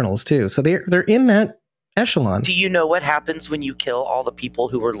lieutenant colonels too. So they're in that echelon. Do you know what happens when you kill all the people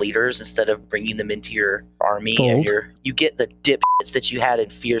who were leaders instead of bringing them into your army? Fold. You get the dipshits that you had in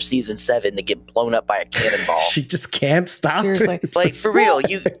Fear Season 7 that get blown up by a cannonball. She just can't stop. Seriously. It. It's Like, for real,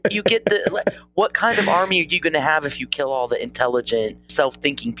 you get what kind of army are you going to have if you kill all the intelligent,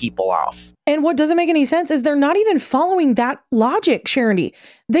 self-thinking people off? And what doesn't make any sense is they're not even following that logic, Sharondy.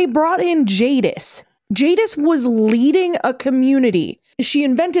 They brought in Jadis. Jadis was leading a community. She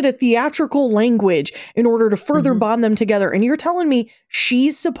invented a theatrical language in order to further bond them together. And you're telling me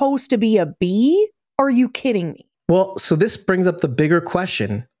she's supposed to be a bee? Are you kidding me? Well, so this brings up the bigger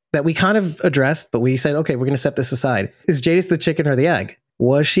question that we kind of addressed, but we said, okay, we're going to set this aside. Is Jadis the chicken or the egg?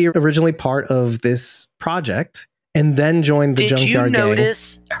 Was she originally part of this project and then joined the junkyard gang? Did you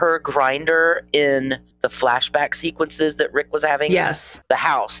notice her grinder in the flashback sequences that Rick was having? Yes. The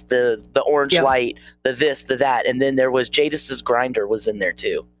house, the orange light, the this, the that, and then there was Jadis's grinder was in there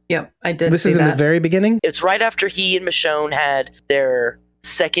too. Yep, I did. This see is in that. the very beginning? It's right after he and Michonne had their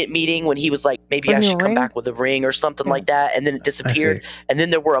second meeting when he was like, maybe Bring I me a should come ring? back with a ring or something like that, and then it I disappeared. see. And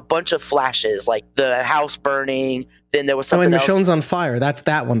then there were a bunch of flashes, like the house burning. Then there was Oh, something and else. Michonne's on fire. That's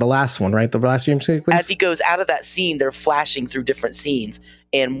that one, the last one, right? The last dream sequence? As he goes out of that scene, they're flashing through different scenes,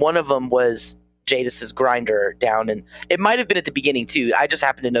 and one of them was Jadis's grinder down, and it might have been at the beginning too. I just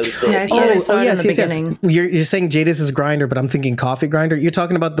happened to notice it. Yeah, I thought I saw it in the beginning. You're saying Jadis's grinder, but I'm thinking coffee grinder. You're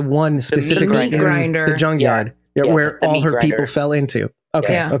talking about the one specifically meat in grinder. the junkyard Yeah, where the all meat her grinder. people fell into.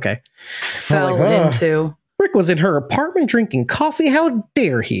 Okay, Yeah. okay. Fell like, oh. into. Rick was in her apartment drinking coffee. How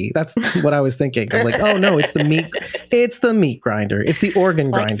dare he? That's what I was thinking. I'm like, oh no, it's the meat. It's the meat grinder. It's the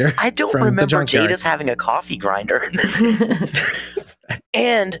organ Like, grinder. I don't from the remember junkyard. Jadis having a coffee grinder.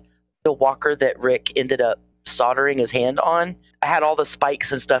 And the walker that Rick ended up soldering his hand on, I had all the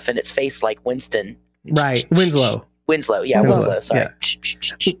spikes and stuff in its face like Winston. Right, Winslow. Winslow, yeah, Winslow, Winslow. Sorry.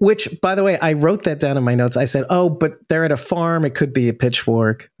 yeah. Which, by the way, I wrote that down in my notes. I said, oh, but they're at a farm. It could be a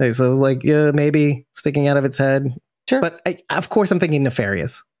pitchfork. So I was like, yeah, maybe sticking out of its head. Sure. But of course, I'm thinking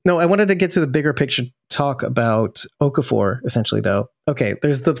nefarious. No, I wanted to get to the bigger picture talk about Okafor, essentially, though. Okay,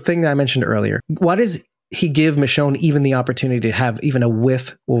 there's the thing that I mentioned earlier. Why does he give Michonne even the opportunity to have even a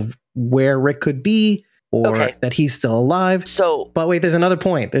whiff of where Rick could be or that he's still alive? So, But wait, there's another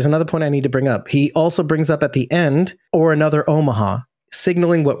point. There's another point I need to bring up. He also brings up at the end, or another Omaha,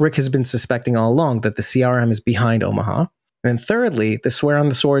 signaling what Rick has been suspecting all along, that the CRM is behind Omaha. And thirdly, the swear on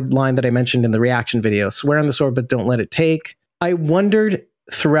the sword line that I mentioned in the reaction video, swear on the sword, but don't let it take. I wondered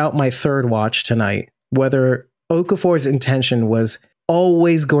throughout my third watch tonight whether Okafor's intention was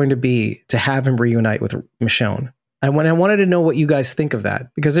always going to be to have him reunite with Michonne. I wanted to know what you guys think of that,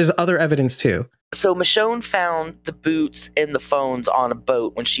 because there's other evidence too. So Michonne found the boots and the phones on a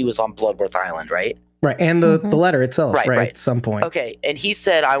boat when she was on Bloodworth Island, right? Right. And the letter itself, Right, right, right. at some point. Okay. And he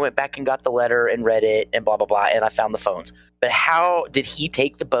said, I went back and got the letter and read it and blah, blah, blah, and I found the phones. But how did he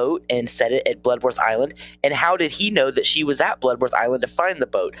take the boat and set it at Bloodworth Island? And how did he know that she was at Bloodworth Island to find the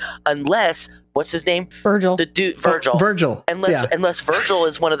boat? Unless, what's his name? Virgil. The dude, Virgil. Virgil. Unless Virgil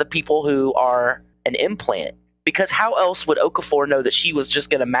is one of the people who are an implant. Because how else would Okafor know that she was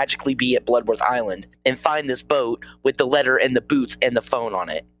just going to magically be at Bloodworth Island and find this boat with the letter and the boots and the phone on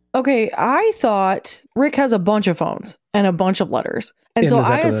it? Okay, I thought Rick has a bunch of phones and a bunch of letters. And In so this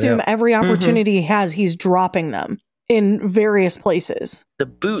I episode, assume yeah. every opportunity he has, he's dropping them in various places. The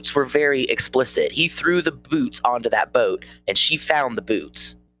boots were very explicit. He threw the boots onto that boat and she found the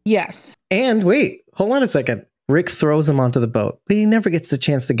boots. Yes. And wait, hold on a second. Rick throws him onto the boat, but he never gets the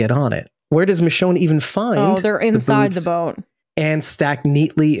chance to get on it. Where does Michonne even find? Oh, they're inside the boots boat. and stacked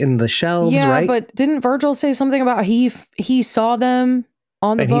neatly in the shelves, Yeah, right? but didn't Virgil say something about he saw them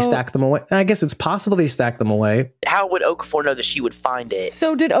on the and boat? he stacked them away. I guess it's possible he stacked them away. How would Okafor know that she would find it?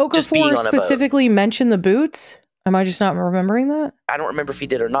 So did just being on Okafor a boat? specifically mention the boots? Am I just not remembering that? I don't remember if he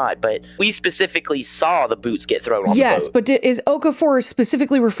did or not, but we specifically saw the boots get thrown on Yes, the boat. but is Okafor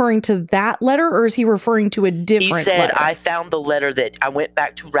specifically referring to that letter, or is he referring to a different He said, letter? I found the letter that I went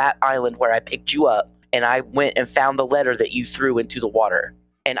back to Rat Island where I picked you up, and I went and found the letter that you threw into the water,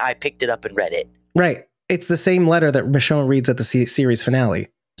 and I picked it up and read it. Right. It's the same letter that Michonne reads at the series finale.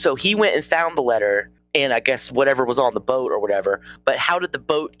 So he went and found the letter, and I guess whatever was on the boat or whatever. But how did the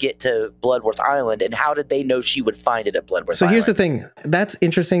boat get to Bloodworth Island, and how did they know she would find it at Bloodworth So Island? here's the thing. That's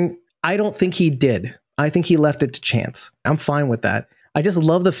interesting. I don't think he did. I think he left it to chance. I'm fine with that. I just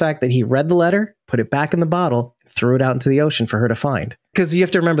love the fact that he read the letter, put it back in the bottle, threw it out into the ocean for her to find. Because you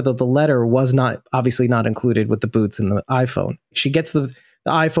have to remember that the letter was obviously not included with the boots and the iPhone. She gets the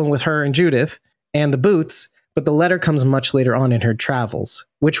iPhone with her and Judith and the boots, but the letter comes much later on in her travels,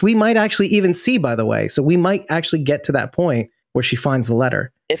 which we might actually even see, by the way. So we might actually get to that point where she finds the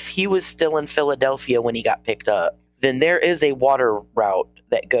letter. If he was still in Philadelphia when he got picked up, then there is a water route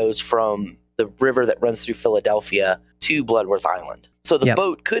that goes from the river that runs through Philadelphia to Bloodworth Island. So the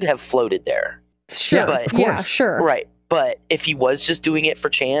boat could have floated there. Sure. But- of course. Yeah, sure. Right. But if he was just doing it for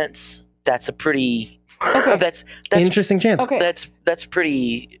chance, that's a pretty Okay. that's Interesting chance. Okay. that's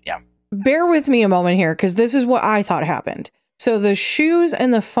pretty Bear with me a moment here, because this is what I thought happened. So the shoes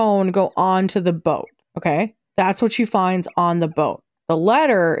and the phone go onto the boat. Okay. That's what she finds on the boat. The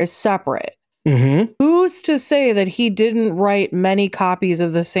letter is separate. Mm-hmm. Who's to say that he didn't write many copies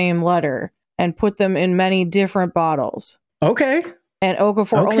of the same letter and put them in many different bottles? Okay. And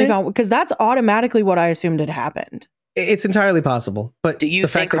Okafor only Okay. found, because that's automatically what I assumed had happened. It's entirely possible. But Do you the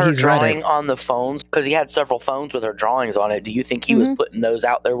think fact that her he's read drawing it, on the phones, because he had several phones with her drawings on it, do you think he was putting those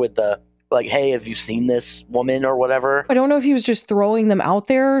out there with the, like, hey, have you seen this woman or whatever? I don't know if he was just throwing them out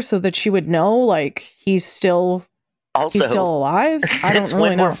there so that she would know, like, he's still alive. I don't Since really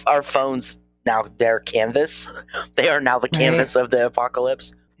when know. were our phones now their canvas? They are now the canvas of the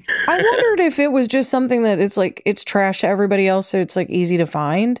apocalypse. I wondered if it was just something that it's like, it's trash to everybody else, so it's like easy to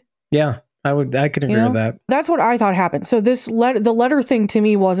find. yeah, I could agree You know? with that. That's what I thought happened. So the letter thing to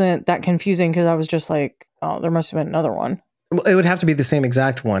me wasn't that confusing, because I was just like, oh, there must have been another one. Well, it would have to be the same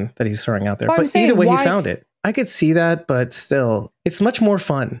exact one that he's throwing out there. Well, I'm But saying, either way, why- he found it. I could see that, but still, it's much more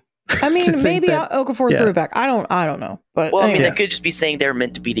fun. I to mean, think maybe that- Okafor yeah. threw it back. I don't know. But Well, I mean, anyway. they could just be saying they're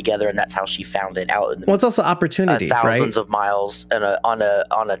meant to be together, and that's how she found it out in the Well, it's also opportunity, thousands right? of miles and on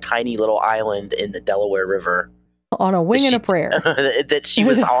a tiny little island in the Delaware River. on a wing and a prayer. That she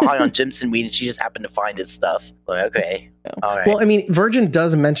was all high on Jimson weed, and she just happened to find his stuff. Like, okay, all right. Well, I mean, Virgin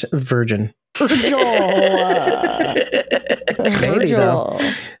does mention Virgin. Virgil. Maybe, though.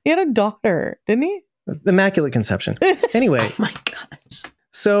 He had a daughter, didn't he? Immaculate conception. Anyway, Oh my gosh.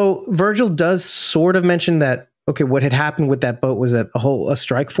 so Virgil does sort of mention that, okay, what had happened with that boat was that a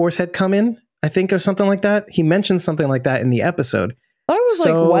strike force had come in, I think, or something like that. He mentioned something like that in the episode. I thought it was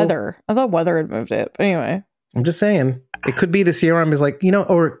So- like weather. I thought weather had moved it. But anyway. I'm just saying, it could be the CRM is like,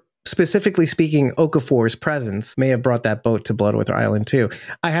 or specifically speaking, Okafor's presence may have brought that boat to Bloodworth Island too.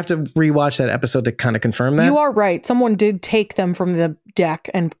 I have to rewatch that episode to kind of confirm that. You are right. Someone did take them from the deck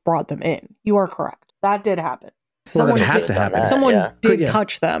and brought them in. You are correct. That did happen. Well, that Someone would have did, to happen. someone Yeah. did Yeah.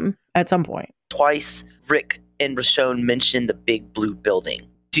 touch them at some point. Twice, Rick and Roshone mentioned the big blue building.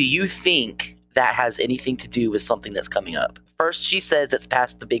 Do you think that has anything to do with something that's coming up? First, she says it's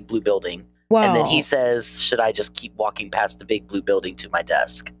past the big blue building. Well, And then he says, should I just keep walking past the big blue building to my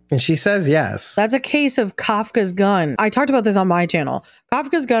desk? And she says yes. that's a case of Kafka's gun. I talked about this on my channel.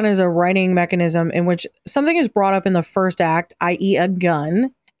 Kafka's gun is a writing mechanism in which something is brought up in the first act, i.e., a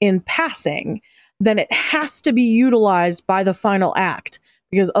gun, in passing. Then it has to be utilized by the final act,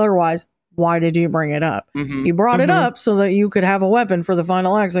 because otherwise, why did you bring it up? Mm-hmm. You brought it Mhm. up so that you could have a weapon for the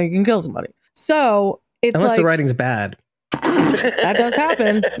final act so you can kill somebody. So it's Unless the like, writing's bad. that does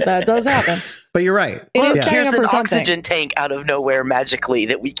happen. That does happen. But you're right. It is Yeah. setting Here's up an for something. oxygen tank out of nowhere magically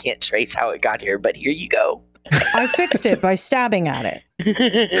that we can't trace how it got here, but here you go. I fixed it by stabbing at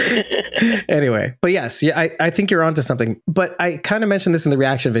it. Anyway, but yes, yeah, I think you're onto something. But I kind of mentioned this in the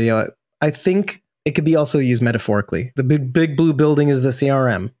reaction video. I think it could be also used metaphorically. The big blue building is the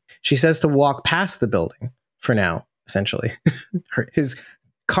CRM. She says to walk past the building for now, essentially. His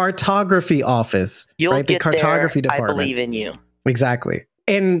cartography office, You'll right? The get cartography there. I department. believe in you. Exactly.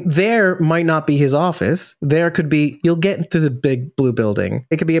 And there might not be his office. There could be, you'll get into the big blue building.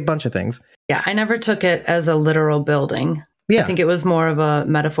 It could be a bunch of things. Yeah, I never took it as a literal building. Yeah. I think it was more of a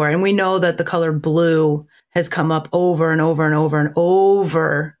metaphor. And we know that the color blue has come up over and over and over and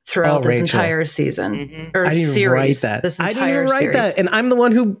over throughout Oh, this Rachel. entire season Mhm. or I didn't series. write that. This I entire didn't even write series. that. And I'm the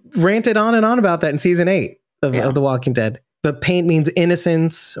one who ranted on and on about that in season 8 of The Walking Dead. The paint means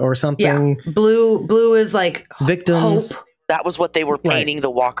innocence or something. Blue is like Victims. hope. That was what they were Right. painting the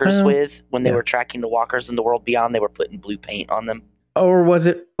walkers with when they yeah. were tracking the walkers in the world beyond. They were putting blue paint on them. Or was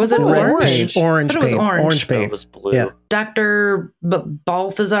it Was it I thought it was red orange? paint? Orange I thought it was paint. orange. Orange So it paint. was blue. Yeah. Dr.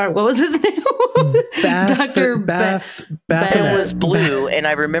 Balthazar, what was his name? Dr. Bath. It was blue, and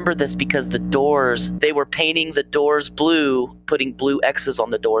I remember this because the doors, they were painting the doors blue, putting blue X's on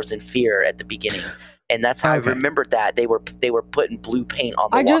the doors in fear at the beginning. and that's how Okay. I remembered that they were putting blue paint on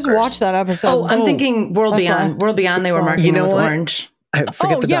the I just walkers. watched that episode. Oh, I'm Oh, thinking World that's Beyond. why. World Beyond, they were marking You them know with what? orange. I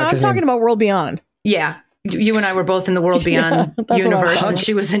forget Oh, the yeah, I'm doctor's talking name. about World Beyond. Yeah. You and I were both in the World Beyond Yeah, that's what I universe, was and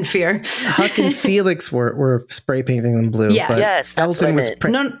she was in fear. Huck and Felix were spray painting them blue. Yes. but Yes, that's what I Elton was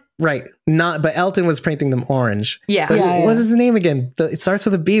meant. No, but Elton was painting them orange. yeah, But Yeah, what's his name again? It starts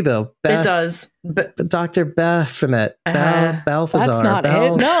with a B though. it does. But Dr. Baphomet. Balthazar. That's not it.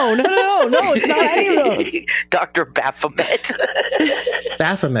 No, it's not any of those. Dr. Baphomet.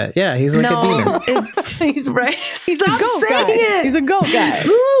 Baphomet. Yeah, he's like a demon. no, it's He's right. he's Stop a goat saying guy. it. He's a goat guy.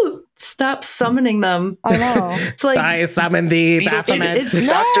 Ooh, stop summoning them. I know. It's like I summon thee, Beetle- Baphomet. it's- Dr.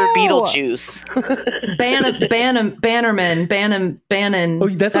 No! Beetlejuice. Bannerman. Oh,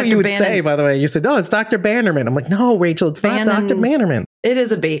 that's what Dr. you would Bannon. say, by the way. You said, "Oh, it's Dr. Bannerman." I'm like, "No, Rachel, it's not Bannon. Dr. Bannerman." It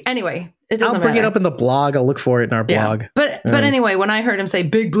is a B. Anyway, it doesn't I'll bring matter. it up in the blog. I'll look for it in our blog. But anyway, when I heard him say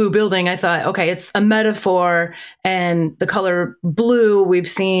big blue building, I thought, okay, it's a metaphor, and the color blue we've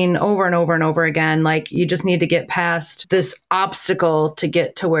seen over and over and over again. Like, you just need to get past this obstacle to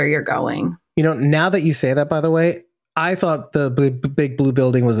get to where you're going. You know, now that you say that, by the way, I thought the big blue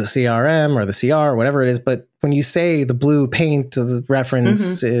building was the CRM or the CR or whatever it is. But when you say the blue paint, the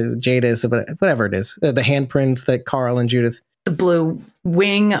reference, Jadis, whatever it is, the handprints that Carl and Judith. The blue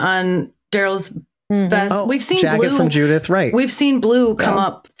wing on Daryl's vest. Oh, We've seen jacket blue from Judith, right? We've seen blue come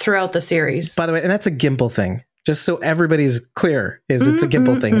up throughout the series. By the way, and that's a Gimple thing. Just so everybody's clear, it's a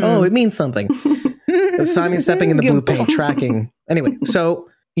Gimple thing. Oh, it means something. Simon stepping in the blue paint, tracking. Anyway, so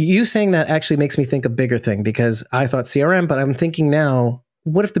you saying that actually makes me think a bigger thing, because I thought CRM, but I'm thinking now,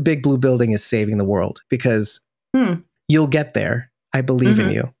 what if the big blue building is saving the world? Because you'll get there. I believe in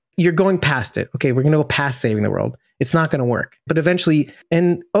you. You're going past it. Okay, we're going to go past saving the world. It's not going to work. But eventually,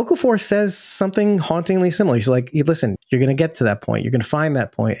 and Okafor says something hauntingly similar. He's like, listen, you're going to get to that point. You're going to find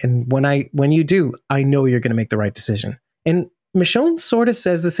that point. And when you do, I know you're going to make the right decision. And Michonne sort of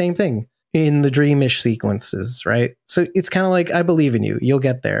says the same thing in the dreamish sequences, right? So it's kind of like, I believe in you. You'll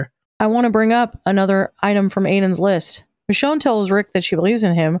get there. I want to bring up another item from Aiden's list. Michonne tells Rick that she believes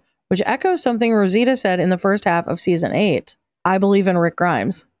in him, which echoes something Rosita said in the first half of season 8. I believe in Rick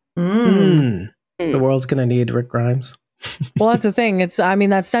Grimes. The world's going to need Rick Grimes. Well, that's the thing.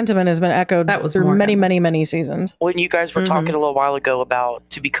 That sentiment has been echoed That was through more many, echoed. many, many seasons. When you guys were talking a little while ago about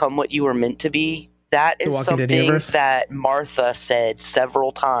to become what you were meant to be, that is Walking Dead something universe? that Martha said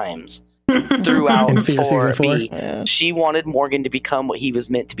several times throughout In Fear Season 4? Yeah. She wanted Morgan to become what he was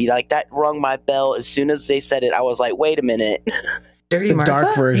meant to be. Like, that rung my bell. As soon as they said it, I was like, wait a minute. Dirty The Martha?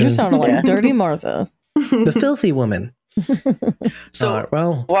 dark version. You sounded like Yeah. Dirty Martha. The filthy woman. So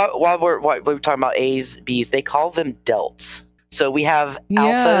well, while we're talking about A's, B's, they call them delts. So we have Yeah.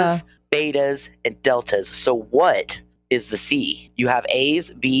 alphas, betas, and deltas. So what is the C? You have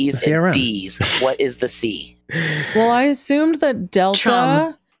A's, B's, The CRM. and D's. What is the C? Well, I assumed that Delta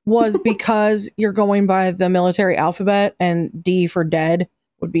Chum. was because you're going by the military alphabet, and D for dead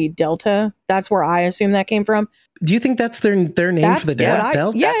would be Delta. That's where I assume that came from. do you think that's their name That's for the dead? what I-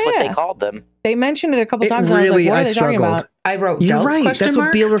 Delts? Yeah, That's what yeah. they called them. They mentioned it a couple It times, and I was really- like, what I are they talking struggled. about? I wrote You're delts, right. question That's mark?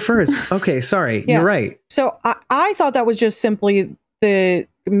 what Beale refers. Okay, sorry. Yeah. You're right. So I thought that was just simply the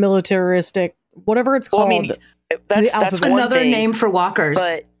militaristic, whatever it's Well, called. I mean, that's alphabet. one Another thing, name for walkers.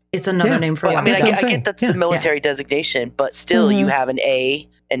 but It's another Yeah. name for I mean, walkers. That's what I I'm saying. get that's Yeah. the military designation, but still, you Mhm. have an A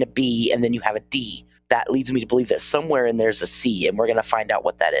and a B, and then you have a D. That leads me to believe that somewhere in there's a C, and we're going to find out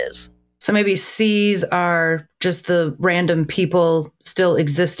what that is. So maybe C's are just the random people still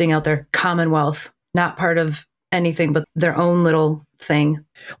existing out there, Commonwealth, not part of anything but their own little thing.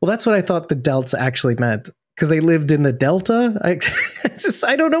 Well, that's what I thought the Delts actually meant, because they lived in the Delta.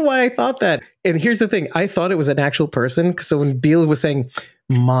 I don't know why I thought that. And here's the thing: I thought it was an actual person. So when Beale was saying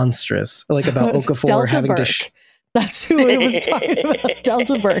monstrous, like about It's Okafor Delta having Burke. to, That's who it was talking about.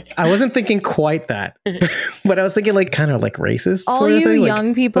 Delta Burke. I wasn't thinking quite that, but I was thinking like kind of like racist. All sort of you thing. Like,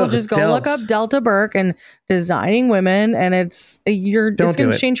 young people, ugh, just go look up Delts. Delta Burke and designing women, and it's Don't going do to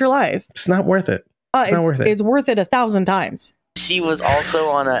it. change your life. It's not worth it. It's not worth it. It's worth it 1,000 times. She was also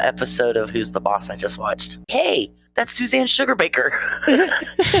on an episode of Who's the Boss I just watched. Hey, that's Suzanne Sugarbaker.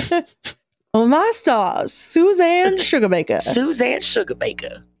 Oh, my stars, Suzanne Sugarbaker. Suzanne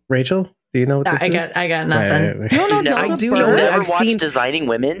Sugarbaker. Rachel, do you know what this I is? got nothing. You don't know You never- Delta I do Burke? know You that. never I've watched seen- Designing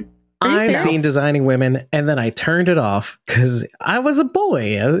Women? Are you I've serious? seen Designing Women, and then I turned it off because I was a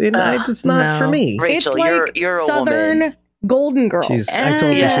boy. It's not for no. me. Rachel, It's like you're a Southern woman. Golden Girls. I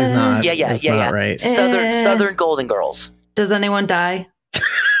told you she's not. Yeah, That's yeah. not right. Southern Golden Girls. Does anyone die?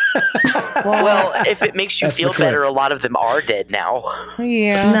 Well, if it makes you That's feel the clip. better, a lot of them are dead now.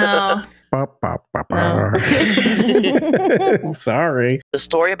 Yeah. No. Sorry. The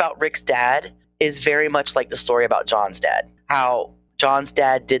story about Rick's dad is very much like the story about John's dad. How John's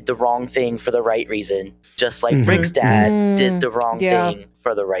dad did the wrong thing for the right reason, just like Rick's dad did the wrong thing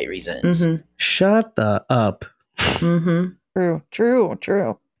for the right reasons. Shut the up. True.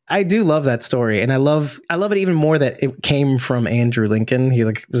 I do love that story, and I love it even more that it came from Andrew Lincoln. He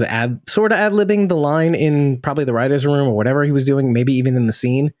like was sort of ad-libbing the line in probably the writer's room or whatever he was doing, maybe even in the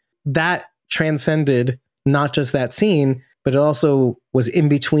scene. That transcended not just that scene, but it also was in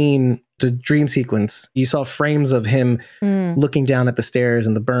between the dream sequence. You saw frames of him looking down at the stairs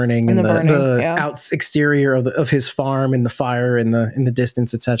and the burning and the exterior of his farm and the fire in the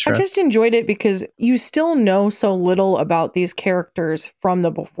distance, etc. I just enjoyed it because you still know so little about these characters from the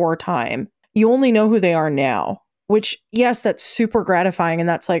before time. You only know who they are now, which, yes, that's super gratifying. And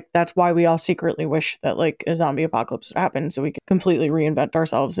that's why we all secretly wish that like a zombie apocalypse would happen so we could completely reinvent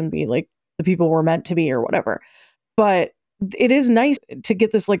ourselves and be like the people we're meant to be or whatever. But it is nice to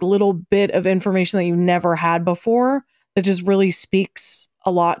get this like little bit of information that you never had before that just really speaks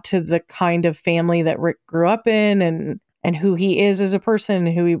a lot to the kind of family that Rick grew up in and who he is as a person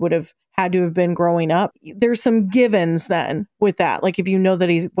and who he would have had to have been growing up. There's some givens then with that. Like if you know that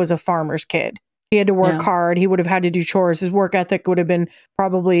he was a farmer's kid, he had to work hard. He would have had to do chores. His work ethic would have been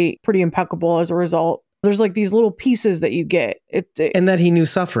probably pretty impeccable as a result. There's like these little pieces that you get. And that he knew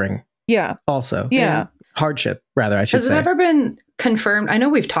suffering. Yeah. Also. Yeah. Hardship, rather, I should say. Has it ever been confirmed? I know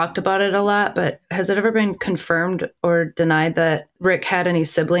we've talked about it a lot, but has it ever been confirmed or denied that Rick had any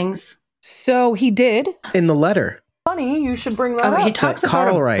siblings? So he did. In the letter. Funny, you should bring that up. He talks about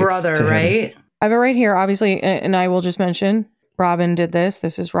a brother, right? I have it right here, obviously, and I will just mention Robin did this.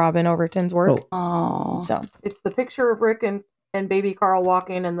 This is Robin Overton's work. Oh. So it's the picture of Rick and baby Carl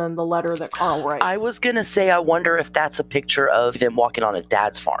walking, and then the letter that Carl writes. I was going to say, I wonder if that's a picture of them walking on his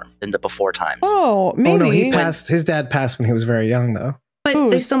dad's farm in the before times. Oh, maybe. Oh, no, his dad passed when he was very young, though.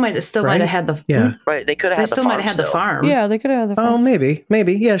 But they still might have had the... Yeah. Right, they could have had the farm. They still might have had the farm. Yeah, they could have had the farm. Oh,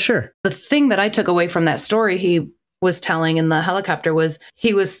 maybe. Yeah, sure. The thing that I took away from that story he was telling in the helicopter was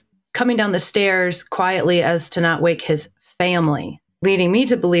he was coming down the stairs quietly as to not wake his family, leading me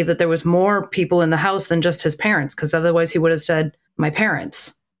to believe that there was more people in the house than just his parents, because otherwise he would have said my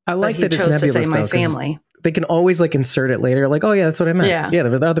parents. I like that he it's chose nebulous, to say my though, 'cause family. they can always like insert it later, like, oh yeah, that's what I meant. Yeah,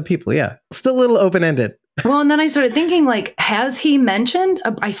 there were the other people. Yeah, still a little open ended. Well, and then I started thinking, like, has he mentioned?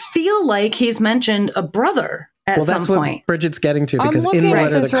 I feel like he's mentioned a brother at some point. What Bridget's getting to, because I'm in the looking at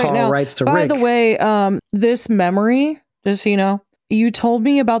letter this that right Carl now. writes to By Rick. the way, this memory, just so you know, you told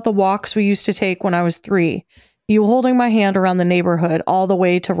me about the walks we used to take when I was 3. You holding my hand around the neighborhood all the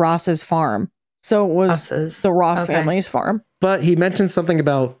way to Ross's farm. So it was the Ross family's farm. But he mentioned something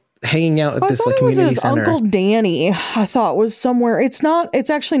about hanging out at this like community it was his center. Uncle Danny. I thought was somewhere. It's not. It's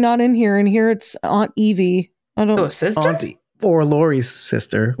actually not in here. In here, it's Aunt Evie. I don't. Oh, sister? Auntie, or Lori's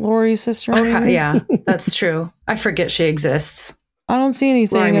sister. Lori's sister. Okay, yeah, that's true. I forget she exists. I don't see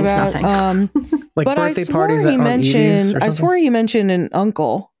anything about like but birthday I swore parties he at Aunt Evie's or mentioned. something? I swore he mentioned an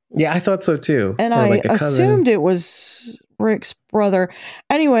uncle. Yeah, I thought so too. And or I like a cousin. assumed it was Rick's brother.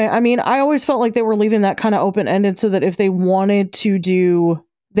 Anyway, I mean, I always felt like they were leaving that kind of open ended so that if they wanted to do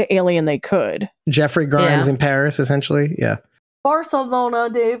the alien, they could. Jeffrey Grimes in Paris, essentially. Yeah. Barcelona,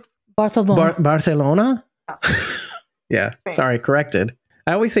 Dave. Barcelona. Barcelona? Yeah. Sorry, corrected.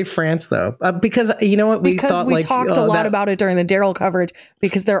 I always say France, though, because you know what? Because we talked a lot about it during the Daryl coverage,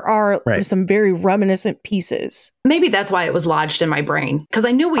 because there are some very reminiscent pieces. Maybe that's why it was lodged in my brain, because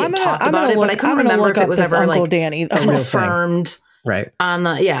I knew we had talked about it, but I couldn't remember if it was ever Uncle like Danny confirmed on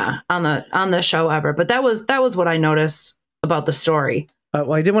the show ever. But that was what I noticed about the story.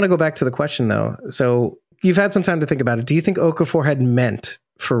 Well, I did want to go back to the question, though. So you've had some time to think about it. Do you think Okafor had meant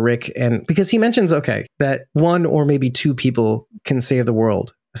for Rick, and because he mentions that 1 or maybe 2 people can save the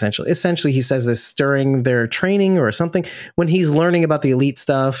world, essentially he says this during their training or something, when he's learning about the elite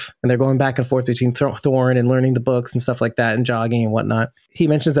stuff and they're going back and forth between Thorne and learning the books and stuff like that and jogging and whatnot. He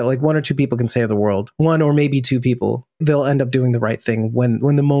mentions that like 1 or 2 people can save the world, 1 or maybe 2 people. They'll end up doing the right thing when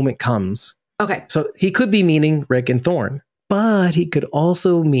the moment comes. Okay, so he could be meaning Rick and Thorne, but he could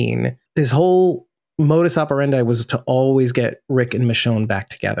also mean his whole modus operandi was to always get Rick and Michonne back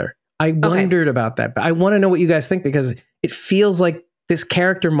together. I wondered about that, but I want to know what you guys think, because it feels like this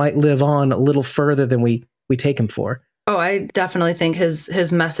character might live on a little further than we take him for. Oh, I definitely think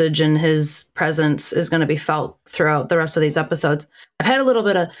his message and his presence is going to be felt throughout the rest of these episodes. I've had a little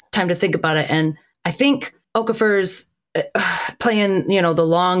bit of time to think about it, and I think Okafor's playing, the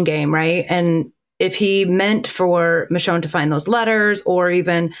long game, right? And if he meant for Michonne to find those letters or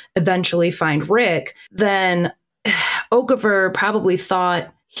even eventually find Rick, then Okafor probably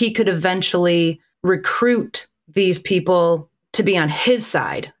thought he could eventually recruit these people to be on his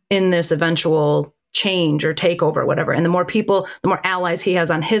side in this eventual change or takeover or whatever. And the more people, the more allies he has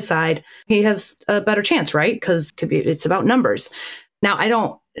on his side, he has a better chance, right? Because it's about numbers. Now, I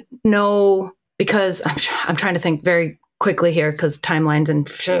don't know, because I'm trying to think very quickly here because timelines and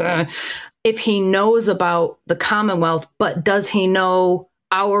if he knows about the Commonwealth, but does he know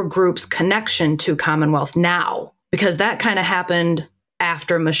our group's connection to Commonwealth now? Because that kind of happened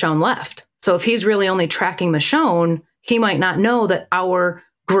after Michonne left. So if he's really only tracking Michonne, he might not know that our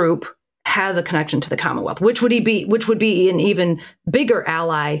group has a connection to the Commonwealth, which would be an even bigger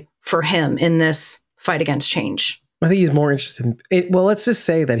ally for him in this fight against change. I think he's more interested in it. Well, let's just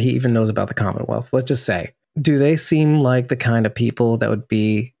say that he even knows about the Commonwealth. Let's just say, do they seem like the kind of people that would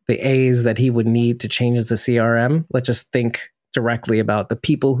be the A's that he would need to change the CRM? Let's just think directly about the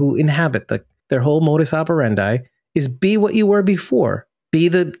people who inhabit their whole modus operandi is be what you were before. Be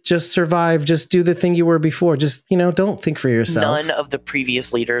just survive, just do the thing you were before. Just, don't think for yourself. None of the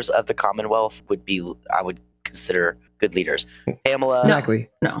previous leaders of the Commonwealth I would consider good leaders. Pamela. Exactly.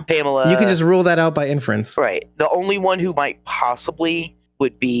 No. Pamela. You can just rule that out by inference. Right. The only one who might possibly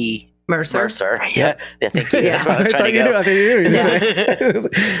would be Mercer. Yeah. Thank you. Yeah. That's what I was trying to go. I thought you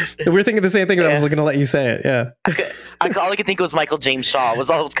knew. We're thinking the same thing, but I was going to let you say it. Yeah. All I could think was Michael James Shaw was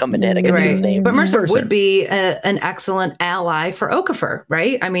all that was coming in. I couldn't think of his name. But Mercer would be an excellent ally for Okafor,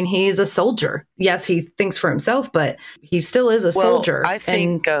 right? I mean, he's a soldier. Yes, he thinks for himself, but he still is a soldier. I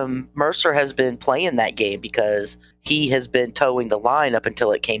think Mercer has been playing that game because he has been towing the line up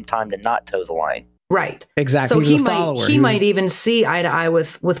until it came time to not tow the line. Right. Exactly. So he might even see eye to eye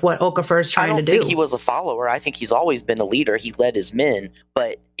with what Okafor is trying to do. I don't think he was a follower. I think he's always been a leader. He led his men,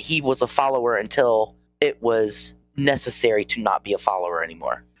 but he was a follower until it was necessary to not be a follower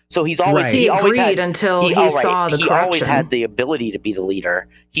anymore. So he's always he agreed until he saw the corruption. He always had the ability to be the leader.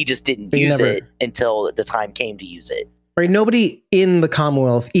 He just didn't use it until the time came to use it. Right. Nobody in the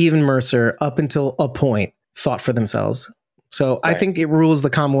Commonwealth, even Mercer, up until a point, thought for themselves. So I think it rules the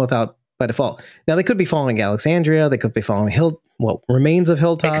Commonwealth out by default. Now, they could be following Alexandria. They could be following remains of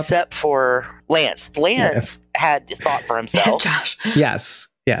Hilltop. Except for Lance. Lance had thought for himself. Josh. Yes.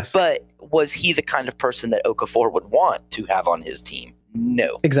 But was he the kind of person that Okafor would want to have on his team?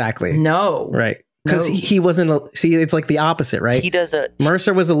 No. Exactly. No. Right. Because he wasn't, it's like the opposite, right?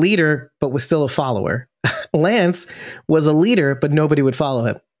 Mercer was a leader, but was still a follower. Lance was a leader, but nobody would follow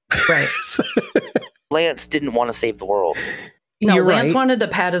him. Right. Lance didn't want to save the world. No, Lance wanted to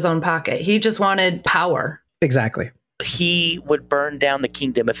pat his own pocket. He just wanted power. Exactly. He would burn down the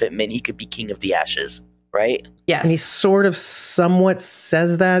kingdom if it meant he could be king of the ashes, right? Yes. And he sort of somewhat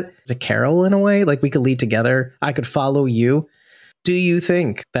says that to Carol in a way, like we could lead together. I could follow you. Do you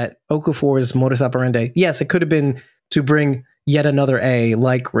think that Okafor's modus operandi, yes, it could have been to bring yet another A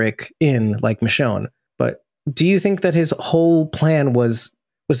like Rick in, like Michonne, but do you think that his whole plan was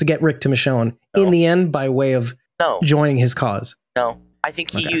to get Rick to Michonne in the end by way of joining his cause? No, I think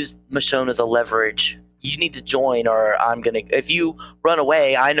he used Michonne as a leverage. You need to join, or if you run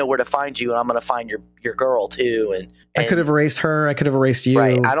away, I know where to find you, and I'm gonna find your girl too. And I could have erased her. I could have erased you.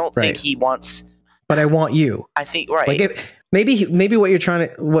 Right. I don't think he wants. But I want you. I think right. Like maybe what you're trying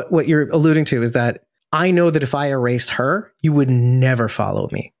to what you're alluding to is that I know that if I erased her, you would never follow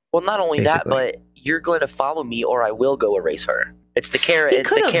me. Well, not only that, but you're going to follow me, or I will go erase her. It's the carrot, and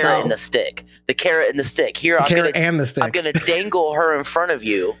the stick. The carrot and the stick. Here, I'm going to dangle her in front of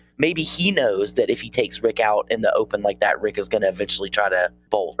you. Maybe he knows that if he takes Rick out in the open like that, Rick is going to eventually try to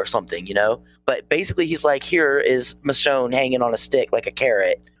bolt or something, But basically, he's like, here is Michonne hanging on a stick like a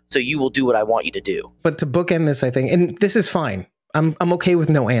carrot, so you will do what I want you to do. But to bookend this, I think, and this is fine. I'm okay with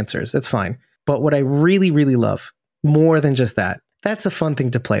no answers. That's fine. But what I really, really love, more than just that, that's a fun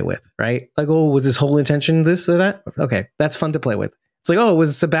thing to play with, right? Like, was his whole intention this or that? Okay, that's fun to play with. It's like, was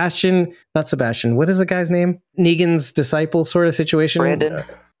not Sebastian. What is the guy's name? Negan's disciple sort of situation?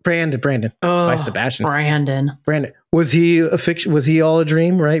 Brandon. Oh, by Sebastian. Brandon. Was he a fiction? Was he all a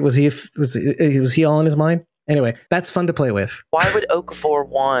dream, right? Was he all in his mind? Anyway, that's fun to play with. Why would Okafor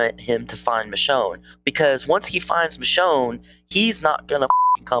want him to find Michonne? Because once he finds Michonne, he's not going to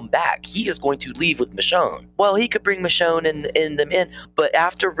come back. He is going to leave with Michonne. Well, he could bring Michonne and them in, but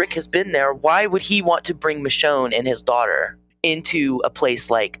after Rick has been there, why would he want to bring Michonne and his daughter into a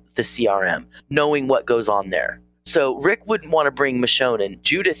place like the CRM, knowing what goes on there? So Rick wouldn't want to bring Michonne and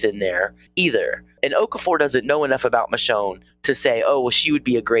Judith in there either. And Okafor doesn't know enough about Michonne to say, she would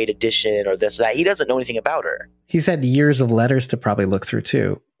be a great addition or this or that. He doesn't know anything about her. He's had years of letters to probably look through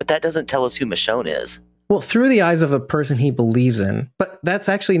too. But that doesn't tell us who Michonne is. Well, through the eyes of a person he believes in. But that's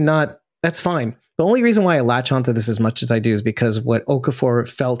actually that's fine. The only reason why I latch onto this as much as I do is because what Okafor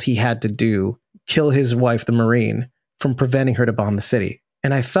felt he had to do, kill his wife, the Marine, from preventing her to bomb the city.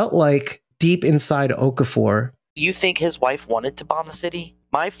 And I felt like deep inside Okafor, You think his wife wanted to bomb the city?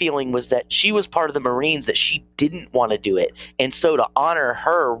 My feeling was that she was part of the Marines, that she didn't want to do it. And so to honor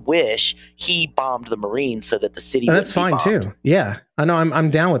her wish, he bombed the Marines so that the city and that's fine wouldn't be bombed. too. Yeah, I know. I'm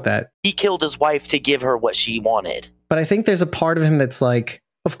down with that. He killed his wife to give her what she wanted. But I think there's a part of him that's like,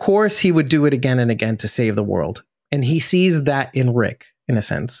 of course he would do it again and again to save the world. And he sees that in Rick, in a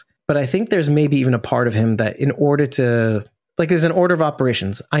sense. But I think there's maybe even a part of him that in order to, like, there's an order of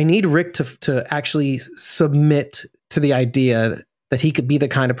operations. I need Rick to actually submit to the idea that he could be the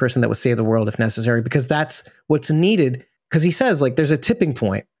kind of person that would save the world if necessary, because that's what's needed. Because he says, like, there's a tipping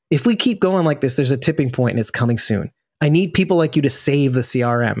point. If we keep going like this, there's a tipping point and it's coming soon. I need people like you to save the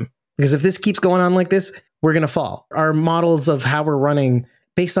CRM. Because if this keeps going on like this, we're going to fall. Our models of how we're running,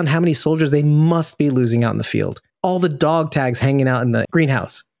 based on how many soldiers they must be losing out in the field. All the dog tags hanging out in the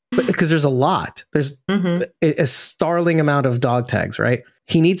greenhouse. Because there's a lot. There's a startling amount of dog tags, right?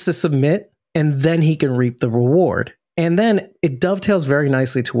 He needs to submit and then he can reap the reward. And then it dovetails very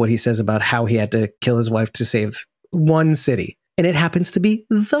nicely to what he says about how he had to kill his wife to save one city. And it happens to be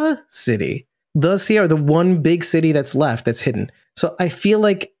the city, the Sierra, the one big city that's left, that's hidden. So I feel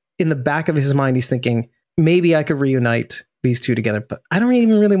like in the back of his mind, he's thinking, maybe I could reunite these two together. But I don't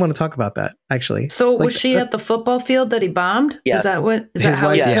even really want to talk about that, actually. So Like, was she at the football field that he bombed? Yeah. Is that His how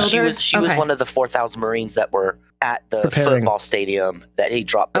wife, he yeah. killed She her? was one of the 4,000 Marines that were at the Preparing. football stadium that he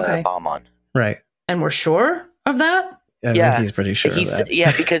dropped the bomb on. Right. And we're sure of that? I think he's pretty sure of that.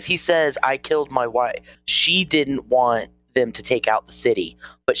 Yeah, because he says, I killed my wife. She didn't want them to take out the city,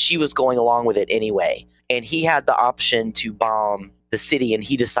 but she was going along with it anyway. And he had the option to bomb the city, and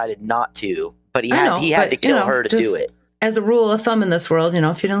he decided not to. But he had to kill her to do it. As a rule of thumb in this world,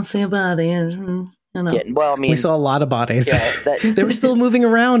 if you don't see a body, you know. Yeah, well, I mean, We saw a lot of bodies. yeah, They were still moving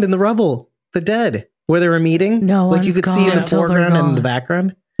around in the rubble, the dead, where they were meeting. No like you one's could see in gone the until they're foreground and in the gone.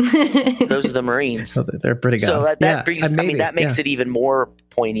 background. those are the Marines. So they're pretty good. So that maybe, that makes it even more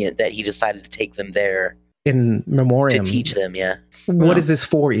poignant that he decided to take them there in memoriam. to teach them. Yeah. What is this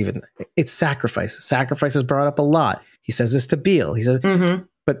for? Even it's sacrifice. Sacrifice is brought up a lot. He says this to Beale. He says, Mhm.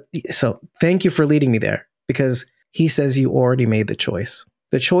 but so thank you for leading me there, because he says you already made the choice.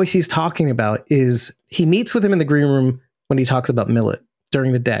 The choice he's talking about is he meets with him in the green room when he talks about Millet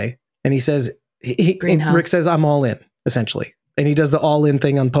during the day, and he says Greenhouse. Rick says I'm all in, essentially. And he does the all-in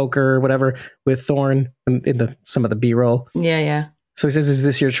thing on poker or whatever with Thorne in some of the B-roll. Yeah. So he says, is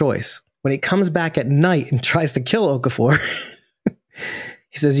this your choice? When he comes back at night and tries to kill Okafor,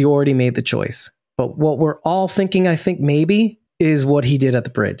 he says, you already made the choice. But what we're all thinking, I think maybe, is what he did at the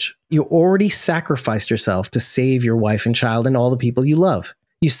bridge. You already sacrificed yourself to save your wife and child and all the people you love.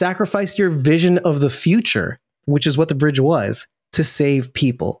 You sacrificed your vision of the future, which is what the bridge was, to save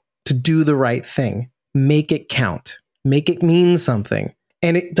people, to do the right thing. Make it count. Make it mean something.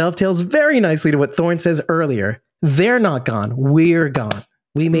 And it dovetails very nicely to what Thorne says earlier. They're not gone. We're gone.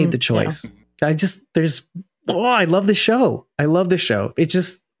 We made the choice. I love the show. I love the show. It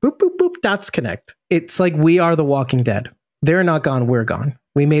just, boop, boop, boop, dots connect. It's like we are the Walking Dead. They're not gone. We're gone.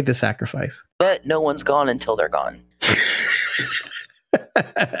 We made the sacrifice. But no one's gone until they're gone.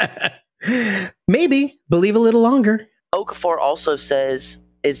 Maybe. Believe a little longer. Okafor also says,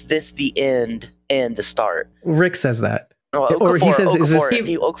 is this the end and the start? Rick says that. No, Or he says, is this-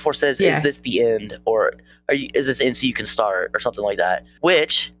 Okafor says, Yeah. is this the end? Or is this the end so you can start? Or something like that.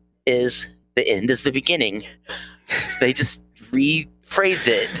 Which is, the end is the beginning. They just rephrased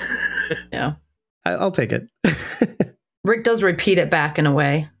it. Yeah. I'll take it. Rick does repeat it back in a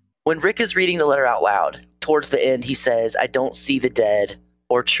way. When Rick is reading the letter out loud, towards the end, he says, I don't see the dead,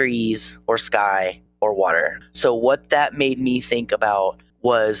 or trees, or sky, or water. So what that made me think about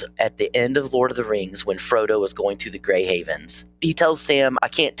was at the end of Lord of the Rings when Frodo was going through the Grey Havens. He tells Sam, I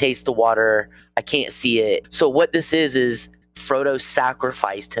can't taste the water, I can't see it. So what this is Frodo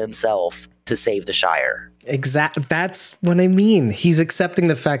sacrificed himself to save the Shire. Exactly. That's what I mean. He's accepting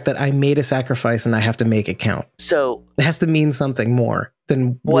the fact that I made a sacrifice and I have to make it count. So It has to mean something more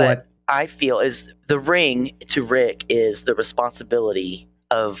than what I feel is the ring to Rick is the responsibility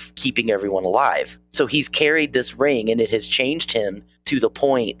of keeping everyone alive. So he's carried this ring and it has changed him to the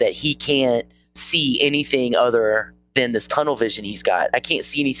point that he can't see anything other than this tunnel vision he's got. I can't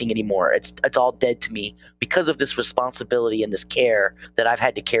see anything anymore. It's all dead to me because of this responsibility and this care that I've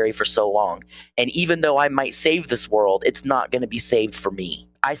had to carry for so long. And even though I might save this world, it's not going to be saved for me.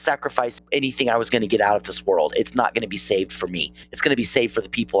 I sacrificed anything I was going to get out of this world. It's not going to be saved for me. It's going to be saved for the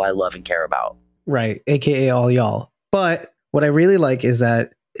people I love and care about. Right. AKA all y'all. But what I really like is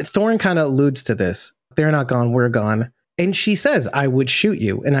that Thorne kind of alludes to this. They're not gone. We're gone. And she says, I would shoot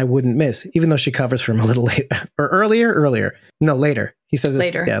you and I wouldn't miss, even though she covers for him a little later or earlier. No, later. He says this,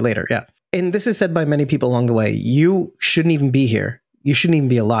 Later. Yeah, later. Yeah. And this is said by many people along the way. You shouldn't even be here. You shouldn't even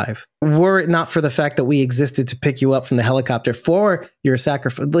be alive. Were it not for the fact that we existed to pick you up from the helicopter for your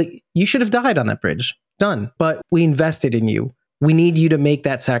sacrifice, like, you should have died on that bridge. Done. But we invested in you. We need you to make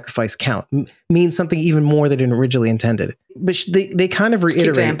that sacrifice count. Means something even more than it originally intended. But they kind of Just keep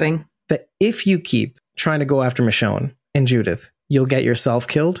reiterate vamping. that if you keep trying to go after Michonne and Judith, you'll get yourself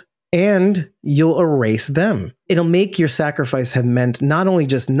killed and you'll erase them. It'll make your sacrifice have meant not only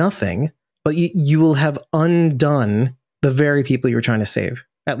just nothing, but you will have undone the very people you were trying to save,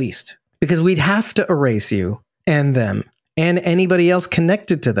 at least. Because we'd have to erase you and them and anybody else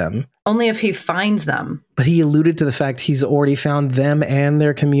connected to them. Only if he finds them. But he alluded to the fact he's already found them and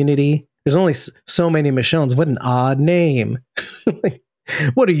their community. There's only so many Michonnes. What an odd name. Like,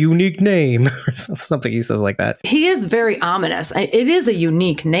 what a unique name. Or something he says like that. He is very ominous. It is a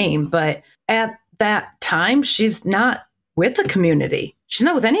unique name, but at that time, she's not with a community. She's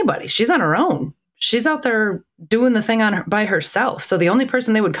not with anybody. She's on her own. She's out there doing the thing by herself. So the only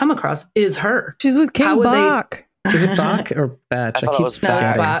person they would come across is her. She's with How King would they- Bach. Is it Bach or Batch? I thought it was No,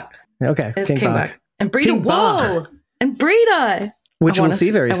 it's Bach. Bach. Okay, It's King Bach. And Brita, King Bach. whoa! And Brita. Which I we'll wanna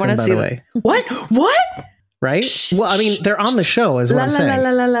see very I soon, wanna by see the that. way. What? What? Right? Shh, Well, I mean, they're on the show, is what La, I'm la, saying. la,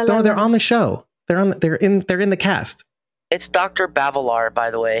 la, la, No, la, they're la. on the show. They're in the cast. It's Dr. Bavelar,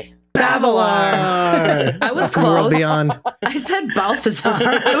 by the way. Bavelar. I was From World close. Beyond. I said Balthazar.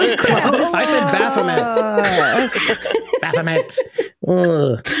 I was close. I said Baphomet.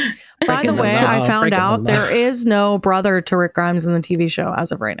 Ugh. By the Breaking way, law, I found breaking the out law. there is no brother to Rick Grimes in the TV show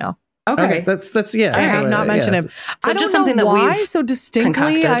as of right now. Okay. That's yeah. I have not mentioned him. So I don't just know something that why we've so distinctly.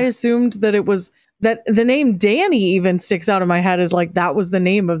 concocted. I assumed that it was that the name Danny even sticks out in my head as like that was the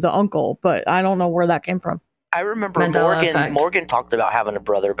name of the uncle, but I don't know where that came from. I remember Mandela effect. Morgan talked about having a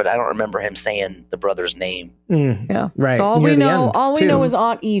brother, but I don't remember him saying the brother's name. Yeah, Right. So all Near we the know, end, all we too. know is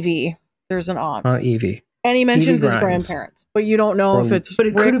Aunt Evie. There's an aunt, Evie. and he mentions his Grimes. grandparents, but you don't know if it's But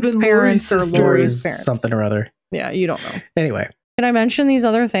it could have Rick's been parents or Lori's Lori's sisters. parents. Something or other. Yeah, you don't know. Anyway, Can I mention these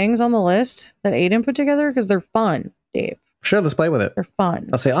other things on the list that Aiden put together because they're fun, Dave? sure, let's play with it. They're fun.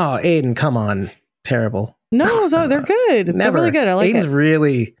 I'll say, oh, Aiden, come on. Terrible. No, so they're good. They're Never. really good. I like Aiden's it.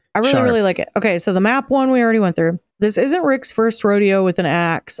 really I really, sharp. really like it. Okay, so the map one we already went through. This isn't Rick's first rodeo with an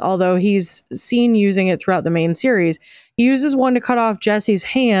axe, although he's seen using it throughout the main series. He uses one to cut off Jesse's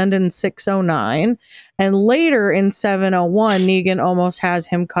hand in 609, and later in 701, Negan almost has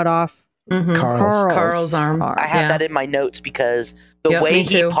him cut off Mhm. Carl's arm. I have Yeah. that in my notes because the Yep, way me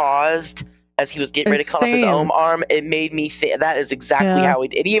he too. paused as he was getting ready to cut off his Same. own arm, it made me think that is exactly Yeah. how he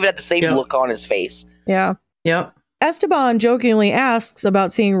did. He even had the same Yep. look on his face. Yeah. Yep. Esteban jokingly asks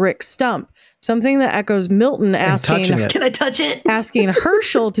about seeing Rick's stump, something that echoes Milton And touching asking it. Can I touch it? asking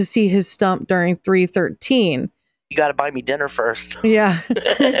Herschel to see his stump during 313. You got to buy me dinner first. Yeah.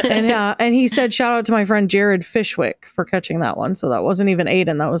 and he said, shout out to my friend Jared Fishwick for catching that one. So that wasn't even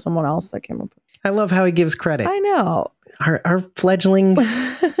Aiden. That was someone else that came up with it. I love how he gives credit. I know. Our fledgling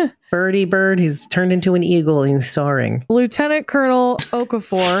birdie bird, he's turned into an eagle and he's soaring. Lieutenant Colonel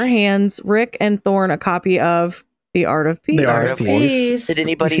Okafor hands Rick and Thorne a copy of The Art of Peace. The Art of Peace. Did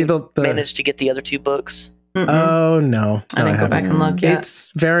anybody see the- manage to get the other two books? Mm-mm. Oh no. I didn't go back and look yet.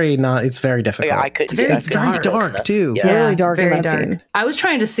 It's very difficult. Yeah, I couldn't. It's get- I very couldn't dark, close enough. too. It's Yeah. really dark in very that scene. I was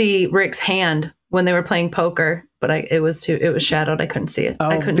trying to see Rick's hand when they were playing poker, but it was shadowed. I couldn't see it.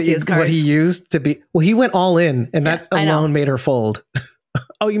 I couldn't see his cards. What he used to be, well, he went all in, and that I know. alone made her fold.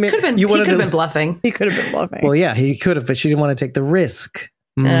 Oh, you mean Could have been. you He wanted could have to? been bluffing. He could have been bluffing. Well, yeah, he could have, but she didn't want to take the risk.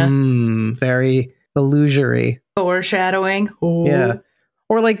 Yeah. Very illusory. Foreshadowing. Ooh. Yeah,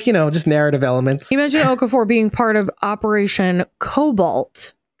 or like just narrative elements. He mentioned Okafor being part of Operation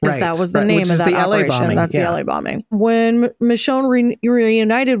Cobalt. Because Right, that was the right, name which of is that the LA operation. bombing, That's yeah. the LA bombing. When Michonne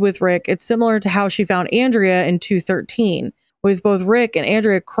reunited with Rick, it's similar to how she found Andrea in 213, with both Rick and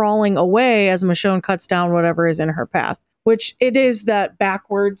Andrea crawling away as Michonne cuts down whatever is in her path. Which it is that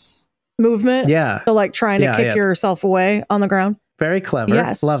backwards movement. Yeah, So like trying to Yeah, kick yeah. yourself away on the ground. very clever.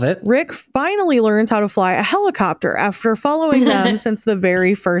 Yes. Love it. Rick finally learns how to fly a helicopter after following them since the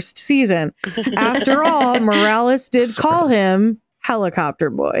very first season. After all, Morales did call him Helicopter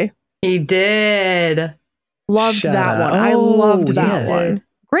Boy. He did. Loved Shut that up. one. I Oh, loved that yeah. one.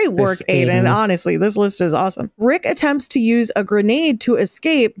 Great work, This Aiden. Aiden. Honestly, this list is awesome. Rick attempts to use a grenade to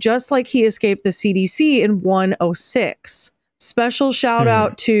escape, just like he escaped the CDC in 106. Special shout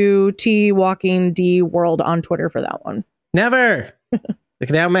out to T Walking D World on Twitter for that one. Never. Look,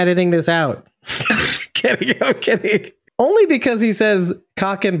 now I'm editing this out. Kidding. I'm kidding. Only because he says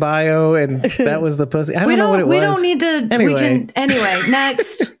cock and bio and that was the pussy. I don't know what it was. We don't need to. Anyway. Anyway,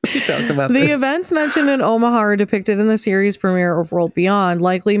 next. We talked about The this. events mentioned in Omaha are depicted in the series premiere of World Beyond,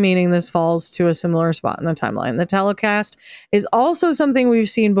 likely meaning this falls to a similar spot in the timeline. The telecast is also something we've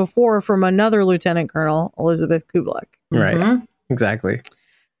seen before from another Lieutenant Colonel, Elizabeth Kublek. Right. Mhm. Exactly.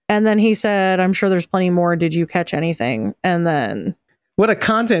 And then he said, I'm sure there's plenty more. Did you catch anything? And then, What a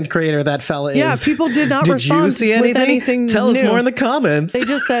content creator that fella is. yeah, people did not Did respond you see with anything? anything Tell us new. more in the comments. They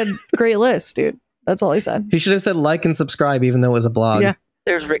just said, great list, dude. That's all he said. He should have said like and subscribe, even though it was a blog. Yeah.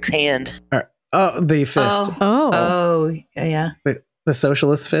 There's Rick's hand. Oh, the fist. Oh, Oh, yeah. The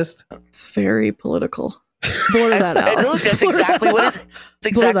socialist fist. it's very political. Blur that out. And look, that's Blur exactly that what out. his, it's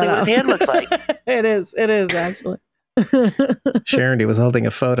exactly Blur what his that hand looks like. It is actually. Sharon was holding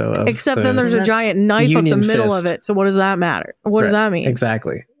a photo of. Except then there's a That's giant knife up the Union middle fist. of it. So what does that matter? What does Right. that mean?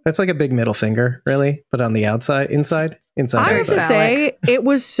 Exactly. That's like a big middle finger, really, but on the outside, inside. I have to outside. say, it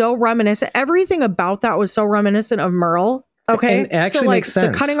was so reminiscent. Everything about that was so reminiscent of Merle. Okay, And it actually so like makes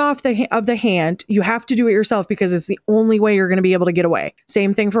sense. the cutting off of the hand, you have to do it yourself because it's the only way you're going to be able to get away.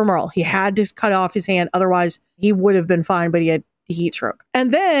 Same thing for Merle. He had to cut off his hand, otherwise he would have been fine. But he had heat stroke,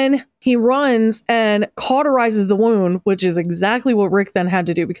 and then he runs and cauterizes the wound, which is exactly what Rick then had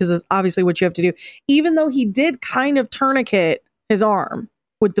to do because it's obviously what you have to do. Even though he did kind of tourniquet his arm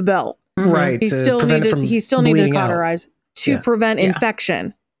with the belt, Right. he to still prevent it needed from he still needed to bleeding out. cauterize to Yeah. prevent Yeah.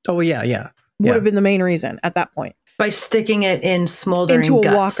 infection. Oh, yeah, yeah. Would Yeah. have been the main reason at that point. By sticking it in smoldering Into a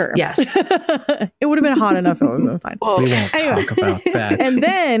guts. walker. Yes. It would have been hot enough. It would have been fine. Well, We won't Anyway. talk about that. And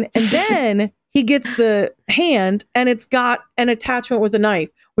then he gets the hand and it's got an attachment with a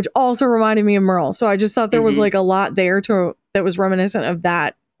knife, which also reminded me of Merle. So I just thought there was Mhm. like a lot there that was reminiscent of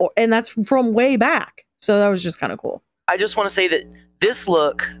that. And that's from way back. So that was just kind of cool. I just want to say that this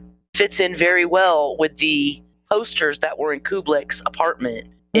look fits in very well with the posters that were in Kublek's apartment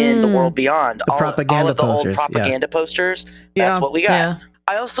in The Mm. World Beyond. The propaganda all of the posters, old propaganda posters. Yeah. That's what we got. Yeah.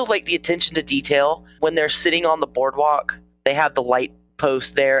 I also like the attention to detail when they're sitting on the boardwalk. They have the light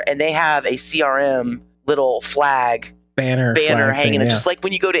post there, and they have a CRM little flag banner banner flag hanging. thing, And yeah. just like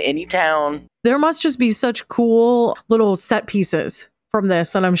when you go to any town, There must just be such cool little set pieces from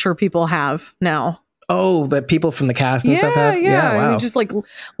this that I'm sure people have now. Oh, the people from the cast and stuff have? Yeah. wow. I mean, just like little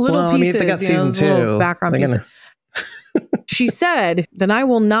well, I mean, pieces. if they got you know, season those little 2, background they're pieces. gonna- She said, then I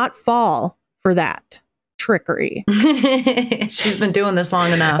will not fall for that trickery. She's been doing this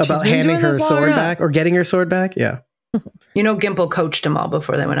long enough. about been handing doing her this long sword enough. back or getting her sword back. Yeah. You know, Gimple coached them all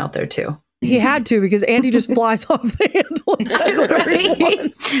before they went out there too. He had to because Andy just flies off the handle and says whatever he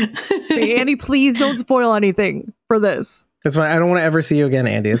wants. Hey, Andy, please don't spoil anything for this. That's fine. I don't want to ever see you again,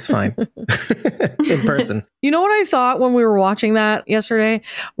 Andy. It's fine. In person. You know what I thought when we were watching that yesterday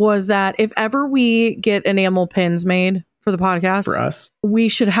was that if ever we get enamel pins made for the podcast, For us. we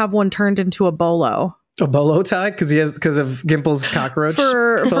should have one turned into a bolo. A bolo tie? Because of Gimple's cockroach.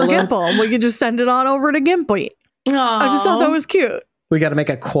 For bolo? Gimple. We could just send it on over to Gimpy. I just thought that was cute. We got to make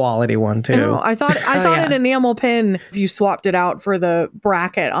a quality one too. I know. I thought yeah. an enamel pin, if you swapped it out for the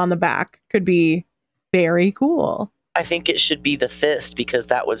bracket on the back, could be very cool. I think it should be the fist because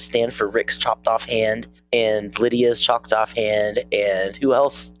that would stand for Rick's chopped off hand and Lydia's chopped off hand and who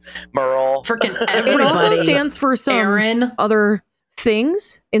else? Merle. Freaking It everybody. also stands for some Aaron. other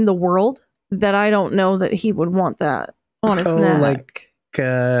things in the world that I don't know that he would want that on his neck. like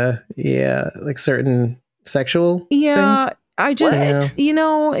like certain sexual yeah, things. I just, What? you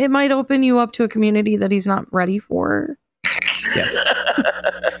know, it might open you up to a community that he's not ready for.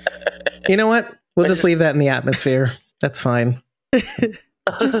 You know what? We'll I just just- leave that in the atmosphere. That's fine.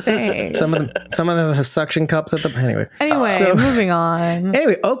 Just saying. Some of them have suction cups at the anyway. Anyway, So- moving on.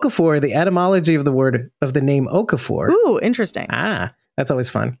 Anyway, Okafor, the etymology of the name Okafor. Ooh, interesting. That's always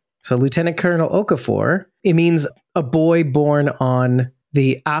fun. So Lieutenant Colonel Okafor, it means a boy born on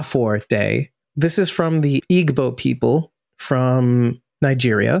the Afor day. This is from the Igbo people from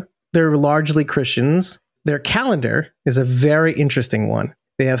Nigeria. They're largely Christians. Their calendar is a very interesting one.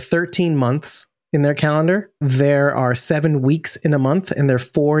 They have 13 months in their calendar. There are 7 weeks in a month, and there are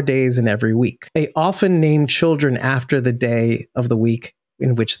 4 days in every week. They often name children after the day of the week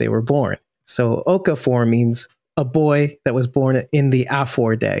in which they were born. So Okafor means a boy that was born in the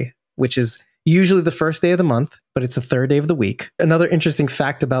Afor day, which is usually the first day of the month, but it's the third day of the week. Another interesting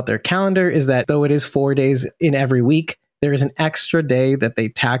fact about their calendar is that though it is 4 days in every week, there is an extra day that they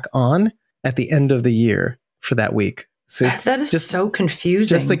tack on at the end of the year for that week. So That is just- so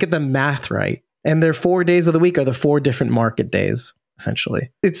confusing. just to get the math right. And their 4 days of the week are the 4 different market days,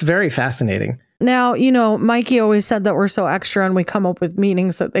 essentially. It's very fascinating. Now, you know, Mikey always said that we're so extra and we come up with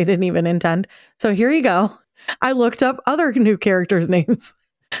meanings that they didn't even intend. So here you go. I looked up other new characters' names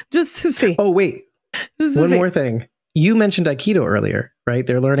just to see. Oh, wait. Just to One see. more thing. You mentioned Aikido earlier, right?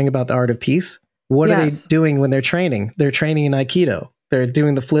 They're learning about the art of peace. What are they Yes. doing when they're training? They're training in Aikido. They're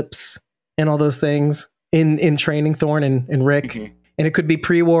doing the flips and all those things in training Thorn and Rick. Mhm. And it could be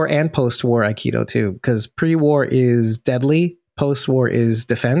pre-war and post-war Aikido too, because pre-war is deadly, post-war is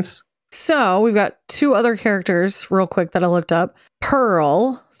defense. So we've got two other characters real quick that I looked up.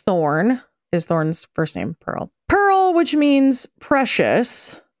 Pearl Thorn is Thorn's first name, Pearl. Pearl, which means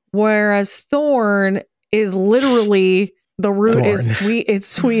precious, whereas Thorn is literally the root Thorn. is sweet. It's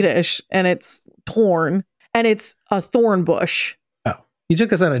Swedish and it's torn and it's a thorn bush. You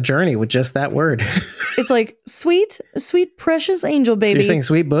took us on a journey with just that word. It's like sweet, precious angel So baby. you're saying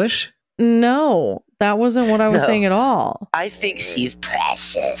sweet bush? No, that wasn't what I was No. saying at all. I think she's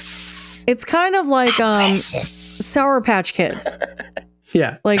precious. It's kind of like Precious. Sour Patch Kids.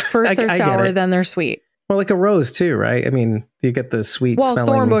 Yeah. Like first they're I get sour, it. then they're sweet. Well, like a rose too, right? I mean, you get the sweet Well,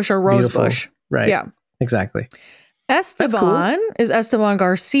 smelling thorn bush or rose beautiful- bush. Right. Yeah. Exactly. Esteban is Esteban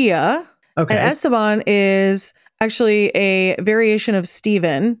Garcia. Okay. And Esteban is actually a variation of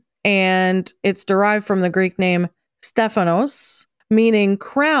Stephen, and it's derived from the Greek name Stephanos, meaning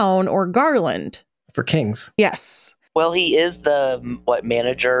crown or garland. For kings. Yes. Well, he is the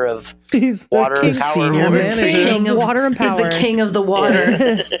manager of He's the Water king, and Power senior Lord. manager. king of water and He's power. the king of the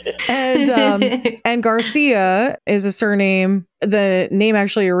water. and Garcia is a surname. The name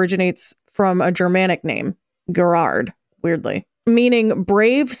actually originates from a Germanic name, Gerard, weirdly, meaning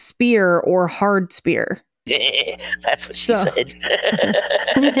brave spear or hard spear. That's what So- she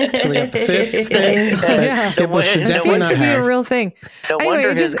said. So we got the fist thing Yeah. that people should It No definitely seems not to be have. a real thing. No Anyway, wonder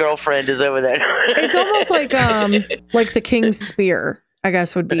it his just- girlfriend is over there. It's almost like the king's spear, I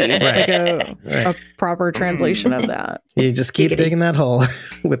guess would be like a Right. proper translation of that. You just keep Giggity. digging that hole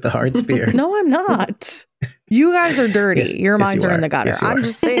with the hard spear. No, I'm not. You guys are dirty. Yes- Your yes, minds you are in are. the gutter. Yes, you I'm are.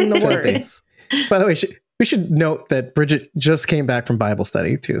 just saying the Filthy. words. By the way, we should note that Bridget just came back from Bible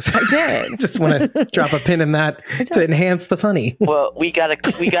study too. So I did. just want to drop a pin in that I did. to enhance the funny. Well, we gotta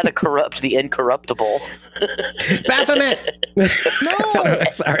corrupt the incorruptible, Baphomet. No.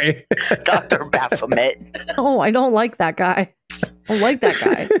 Sorry. Dr. Baphomet. Oh, I don't like that guy. I don't like that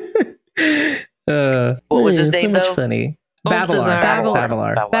guy. What was his so name, much though? funny. Balthazar.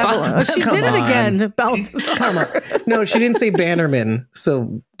 Bavelar. Babylon. Oh, she Come did it on. again. Balthazar. Come on. No, she didn't say Bannerman.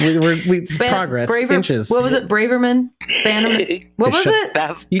 So it's progress. Inches. What was it? Braverman? Bannerman? What was Shut-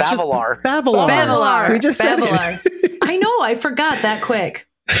 it? You just- Bavelar. Bavelar. Bavelar. We just said Bavelar. it. I know. I forgot that quick.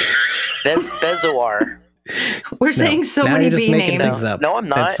 Bezoar. We're saying so now many you're just B making names. things up. No, I'm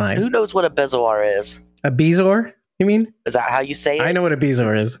not. That's fine. Who knows what a Bezoar is? A Bezor? You mean? Is that how you say it? I know what a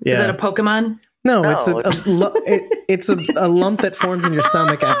Bezor is. Yeah. Is that a Pokemon? No, No, it's a lump that forms in your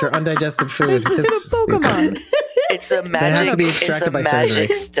stomach after undigested food. It's a Pokemon. It's a has magic. to be it's extracted a by magic surgery.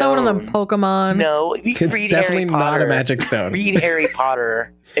 It's not one of them stone. Pokemon. No, you It's read definitely Harry not Potter. a magic stone. Read Harry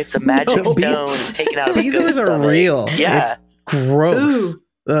Potter. It's a magic No. stone taken out of a Bezors goat's are stomach. real. Yeah. It's gross.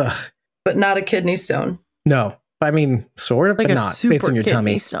 Ugh. But not a kidney stone. No. I mean, sort of, Like but a not. super It's in your kidney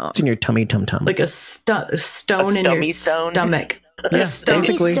tummy. stone. It's in your tummy, tum. Like a stone in your stummy stone? stomach. Yeah, Stummy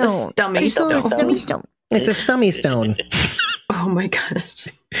basically. A stummy Stone. stone. Stone. It's a stummy stone. Oh my gosh.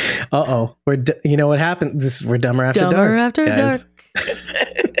 Uh-oh. You know what happened? We're dumber after Dumber dark. after guys.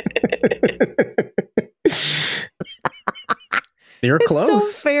 You're It's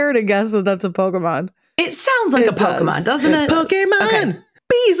close. so fair to guess that that's a Pokemon. It sounds like It a Pokemon, does. doesn't it? Pokemon! Okay.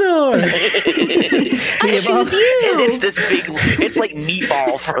 Bezor! I choose you. And it's this big. It's like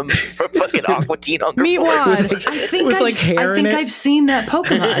meatball from fucking Aqua Teen Hunger Meatwad. Force. I think With, like, hair in it? I've seen that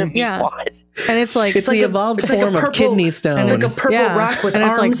Pokemon. Yeah. Meatwad. And it's like It's like the a- evolved it's like a form of purple- kidney and stones. like a purple rock with and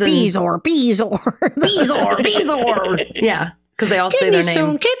it's like arms and- Bezor, Bezor. Yeah, because they all say their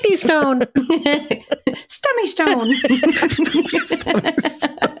name. Kidney stone. Stummy stone.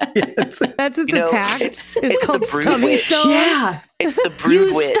 That's its You know, attack. it's It's called the brood Stummy witch. Stone. Yeah. It's the brood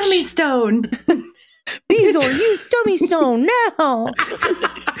You witch. stummy stone. Bezor, use Stummy Stone now.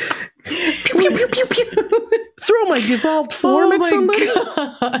 Pew, pew, pew, pew, pew. Throw my devolved form Oh at my somebody?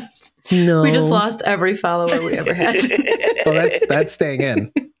 gosh. No. We just lost every follower we ever had. Oh, that's staying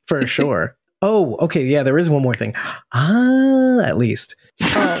in for sure. Oh, okay. Yeah, there is one more thing. At least.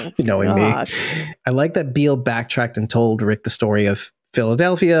 Oh, Knowing me. gosh. I like that Beale backtracked and told Rick the story of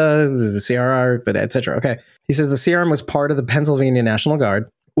Philadelphia, the CRR, but etc. Okay. He says the CRM was part of the Pennsylvania National Guard,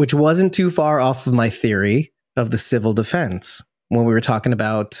 which wasn't too far off of my theory of the civil defense when we were talking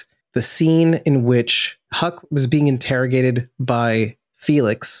about the scene in which Huck was being interrogated by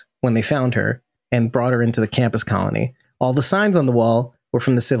Felix when they found her and brought her into the campus colony. All the signs on the wall were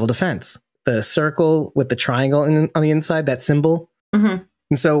from the civil defense. the circle with the triangle on the inside, that symbol. Mm-hmm.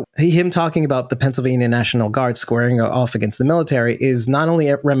 And so him talking about the Pennsylvania National Guard squaring off against the military is not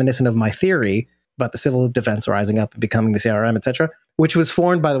only reminiscent of my theory about the civil defense rising up and becoming the CRM, etc., which was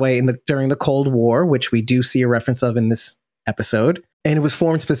formed, by the way, during the Cold War, which we do see a reference of in this episode. And it was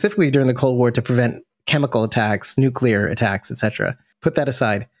formed specifically during the Cold War to prevent chemical attacks, nuclear attacks, etc. Put that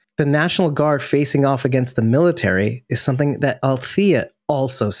aside. The National Guard facing off against the military is something that Althea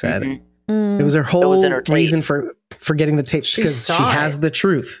also said. Mhm. It was her whole in her tape. reason for getting the tape, She because she saw has it. the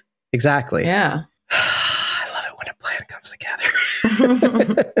truth. Exactly. Yeah. I love it when a plan comes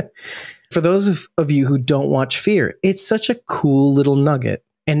together. For those of you who don't watch Fear, it's such a cool little nugget.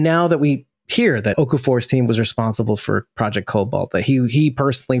 And now that we hear that Okafor's team was responsible for Project Cobalt, that he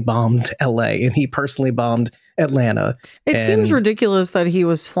personally bombed LA and he personally bombed Atlanta. It seems And ridiculous that he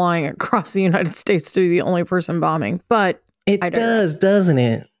was flying across the United States to be the only person bombing, but It I digress. does, doesn't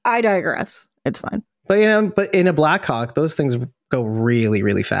it? I digress. It's fine. But but in a Black Hawk, those things go really,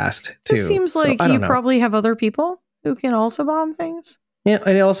 really fast too. It seems So, like I you don't know. probably have other people who can also bomb things. Yeah,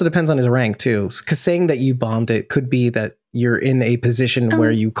 and it also depends on his rank too. Because saying that you bombed it could be that you're in a position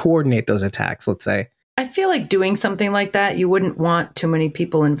where you coordinate those attacks. Let's say. I feel like doing something like that, you wouldn't want too many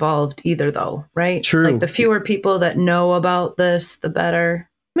people involved either, though, right? True. Like the fewer people that know about this, the better.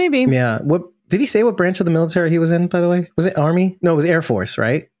 Maybe. Yeah. What did he say? What branch of the military he was in? By the way, was it Army? No, it was Air Force,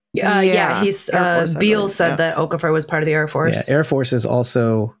 right? Yeah, he's Air Force, I Beale believe, said yeah. that Okafor was part of the Air Force. Yeah, Air Force is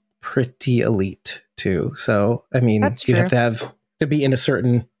also pretty elite too. So I mean, That's you'd have true. to have to be in a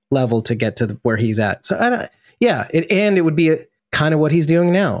certain level to get to where he's at. So I don't. Yeah, it would be kind of what he's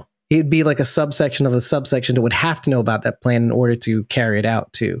doing now. It'd be like a subsection of the subsection that would have to know about that plan in order to carry it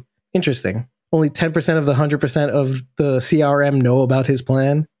out too. Interesting. Only 10% of the 100% of the CRM know about his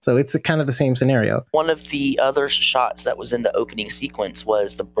plan. So it's kind of the same scenario. One of the other shots that was in the opening sequence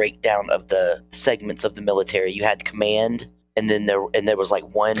was the breakdown of the segments of the military. You had command, and then there was like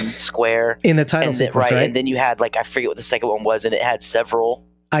one square. In the title And then, sequence, right? And then you had like, I forget what the second one was, and it had several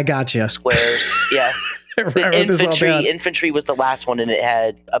I gotcha. squares. Yeah. I The wrote this all down. infantry was the last one, and it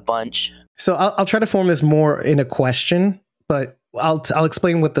had a bunch. So I'll try to form this more in a question, but I'll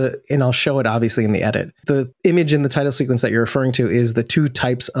explain and I'll show it obviously in the edit. The image in the title sequence that you're referring to is the two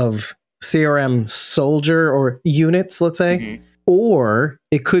types of CRM soldier or units, let's say, Mhm. or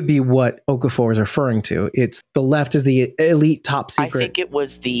it could be what Okafor is referring to. It's the left is the elite top I secret think it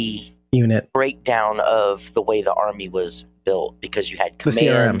was the unit. breakdown of the way the army was built, because you had The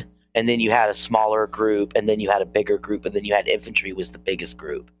command, CRM. and then you had a smaller group, and then you had a bigger group, and then you had infantry was the biggest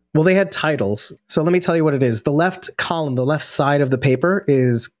group. Well, they had titles. So let me tell you what it is. The left column, the left side of the paper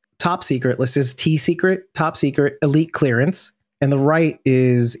is top secret. This is T secret, top secret, elite clearance. And the right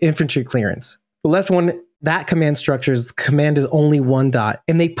is infantry clearance. The left one, that command structure is command is only one dot.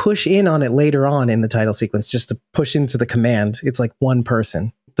 And they push in on it later on in the title sequence just to push into the command. It's like one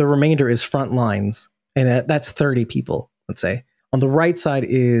person. The remainder is front lines. And that's 30 people, let's say. On the right side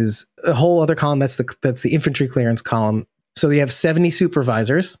is a whole other column. That's the infantry clearance column. So you have 70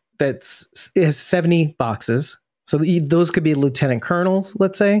 supervisors. It has 70 boxes. So those could be lieutenant colonels,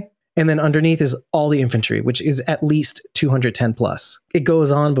 let's say. And then underneath is all the infantry, which is at least 210 plus. It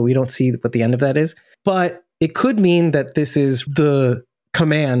goes on, but we don't see what the end of that is. But it could mean that this is the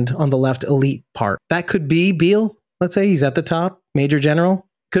command on the left elite part. That could be Beale. Let's say he's at the top, Major General.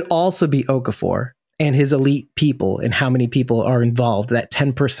 Could also be Okafor and his elite people and how many people are involved. That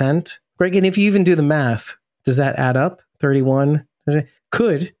 10%. Greg, and if you even do the math, does that add up? 31?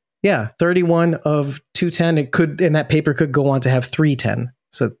 Could. Yeah, 31 of 210. It could, and that paper could go on to have 310.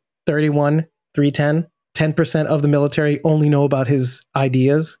 So 31, 310, 10% of the military only know about his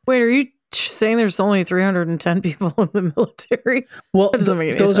ideas. Wait, are you saying there's only 310 people in the military? Well, That doesn't make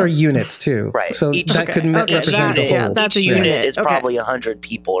any those are sense. units too. Right. So Each- that could okay, represent the that- whole. yeah, that's a Each unit. unit is Okay. probably 100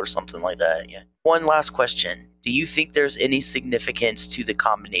 people or something like that. Yeah. One last question. Do you think there's any significance to the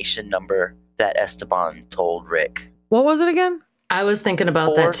combination number that Esteban told Rick? What was it again? I was thinking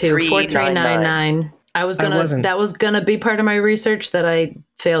about that too. 4399. 4399. That was gonna be part of my research that I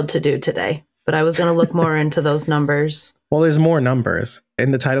failed to do today. But I was gonna look more into those numbers. Well, there's more numbers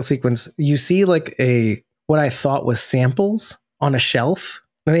in the title sequence. You see like what I thought was samples on a shelf.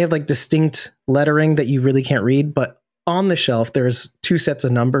 And they have like distinct lettering that you really can't read, but on the shelf, there's two sets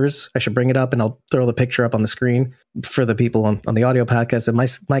of numbers. I should bring it up and I'll throw the picture up on the screen for the people on the audio podcast. It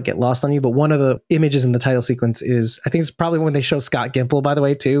might get lost on you, but one of the images in the title sequence is, I think it's probably when they show Scott Gimple, by the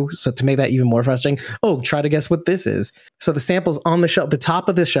way, too. So to make that even more frustrating, try to guess what this is. So the samples on the shelf, the top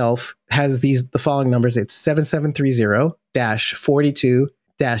of the shelf has the following numbers. It's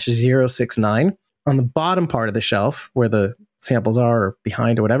 7730-42-069. On the bottom part of the shelf, where the samples are or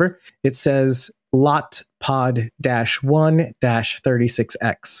behind or whatever. It says lot pod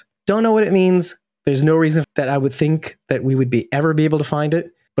 -1-36X. Don't know what it means. There's no reason that I would think that we would ever be able to find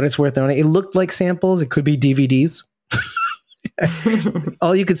it, but it's worth knowing. It looked like samples. It could be DVDs.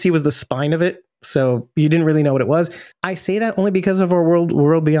 All you could see was the spine of it, so you didn't really know what it was. I say that only because of our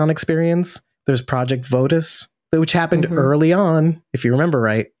World Beyond experience. There's Project Votus, which happened early on, if you remember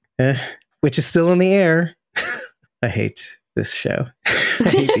right, which is still in the air. I hate this show. I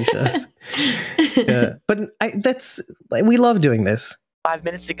hate these shows. But we love doing this. 5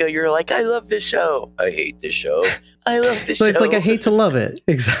 minutes ago, you were like, I love this show. I hate this show. I love this show. So it's like I hate to love it.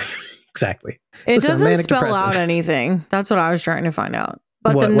 Exactly. It Listen, doesn't manic spell depressive. out anything. That's what I was trying to find out.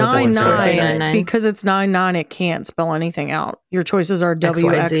 But What the does it say? 99, because it's 99, it can't spell anything out. Your choices are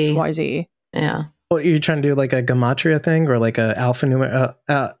W, X, XYZ. Y, Z. Yeah. Well, you're trying to do like a gematria thing or like a alpha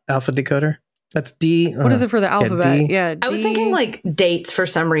decoder? That's D. What is it for the alphabet? D. Yeah, I was thinking like dates for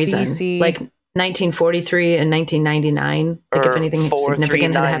some reason. BC. Like 1943 and 1999. Like if anything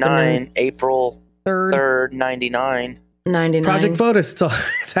significant had happened in April 3rd. 3rd, 99. 99. Project Votus.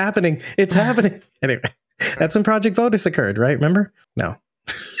 It's happening. It's happening. Anyway, that's when Project Votus occurred, right? Remember? No.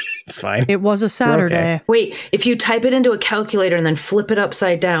 It's fine. It was a Saturday. okay. Wait, if you type it into a calculator and then flip it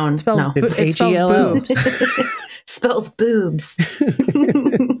upside down, Spells no. It's it spells HELL. boobs. spells boobs.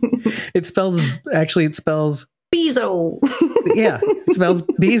 It spells Bezo. yeah, it spells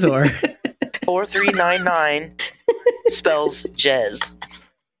Bezor. 4399 spells Jez.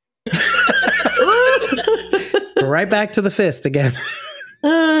 We're right back to the fist again.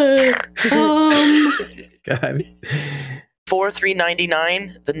 God.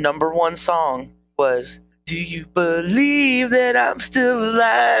 4399, the number one song was Do You Believe That I'm Still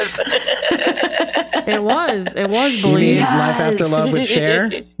Alive? It was You mean believe. Life After Love with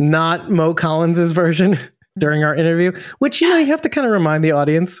Cher, not Mo Collins' version during our interview, which, you have to kind of remind the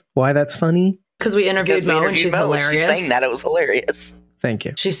audience why that's funny. Because we interviewed Mo and she's Mo, and hilarious. She sang that. It was hilarious. Thank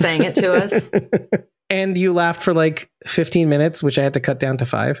you. She sang it to us. And you laughed for like 15 minutes, which I had to cut down to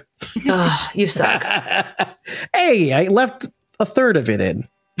 5. Oh, you suck. Hey, I left a third of it in.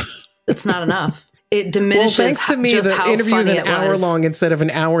 It's not enough. It Well, diminishes thanks to me, just the how interview is funny an it hour was. long instead of an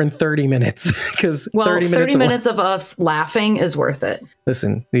hour and 30 minutes. Because Well, 30 30 minutes. minutes of us laughing is worth it.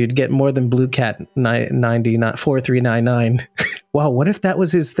 Listen, you'd get more than Blue Cat 4399. Wow, what if that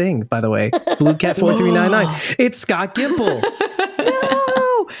was his thing, by the way? Blue Cat 4399. It's Scott Gimple.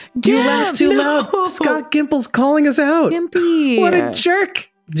 No, You laughed too loud. Scott Gimple's calling us out. Gimpy. What a jerk.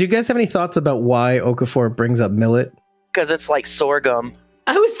 Do you guys have any thoughts about why Okafor brings up millet? Because it's like sorghum.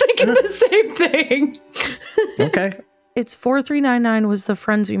 I was thinking the same thing. Okay. It's 4399 was the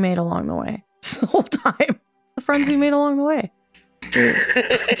friends we made along the way. The whole time. It's the friends we made along the way. Dave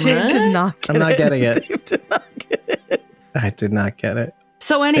did not get I'm not getting it. Dave did not get it. I did not get it.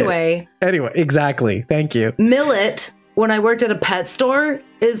 So anyway, Anyway, exactly. Thank you. millet, when I worked at a pet store,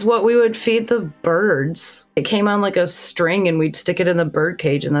 is what we would feed the birds. It came on like a string and we'd stick it in the bird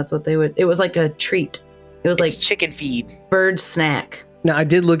cage and that's what they would. It was like a treat. It was It's like chicken feed. bird snack. Now, I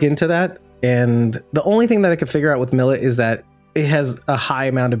did look into that, and the only thing that I could figure out with millet is that it has a high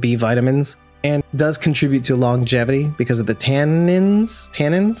amount of B vitamins and does contribute to longevity because of the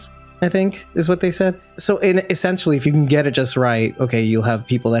tannins, I think is what they said. So essentially, if you can get it just right, okay, you'll have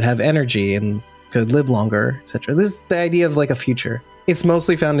people that have energy and could live longer, etc. This is the idea of like a future. It's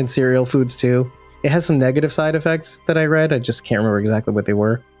mostly found in cereal foods too. It has some negative side effects that I read. I just can't remember exactly what they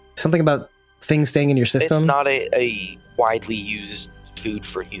were. Something about things staying in your system. It's not a widely used food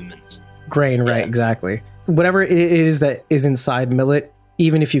for humans. Grain, right, Yeah. exactly. Whatever it is that is inside millet,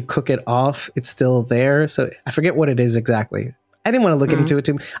 even if you cook it off, it's still there. So I forget what it is exactly. I didn't want to look into it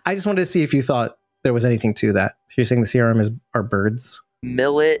too. I just wanted to see if you thought there was anything to that. So you're saying the serum are birds?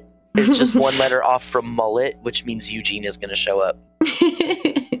 Millet is just one letter off from mullet, which means Eugene is going to show up.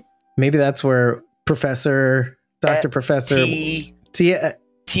 Maybe that's where Dr. Professor T. T.S.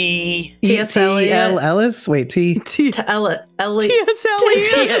 L. Eliot. Ellis? Wait, To Elliot. T.S.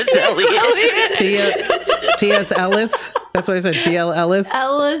 Eliot. T.S. Ellis? That's what I said. T.L. Ellis?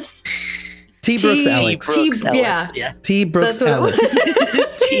 Ellis. T. Brooks T. Alex. Brooks Ellis. yeah. Yeah. T. Brooks That's what it Ellis. was.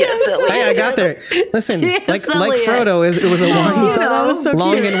 T.S. Eliot. Hey, I got there. Listen, T.S. like Eliot. Frodo, it was a Oh, that was so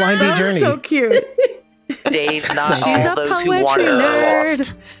long cute. and windy That was journey. so cute. Dave, not She's all a those who poetry wander are nerd.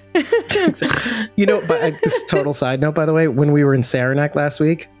 lost. But this is total side note, by the way, when we were in Saranac last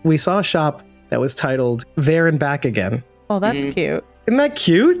week, we saw a shop that was titled There and Back Again. Oh, that's Mhm. cute. Isn't that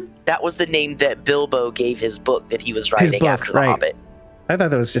cute? That was the name that Bilbo gave his book that he was writing book, after The right. Hobbit. I thought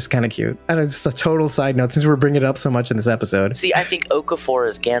that was just kind of cute. I know, just a total side note since we're bringing it up so much in this episode. See, I think Okafor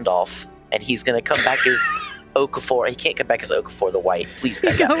is Gandalf, and he's going to come back as Okafor. He can't come back as Okafor the White. Please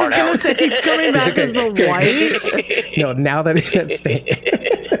cut that I was part gonna out. say he's coming back as the white. No, now that it's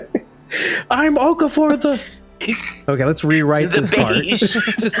stated. I'm Okafor the... Okay, let's rewrite The this part. beige.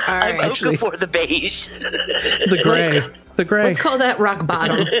 Just All right. I'm actually- Okafor the beige. the gray. The gray. Let's call that rock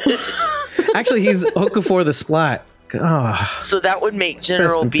bottom. Actually, he's Okafor the Splat. Oh, So that would make Rest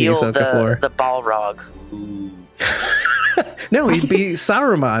General in Beale peace, Okafor. the Balrog. no, he'd be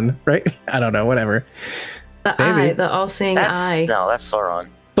Saruman, right? I don't know, whatever. The Maybe. eye, the all-seeing eye. That's Sauron.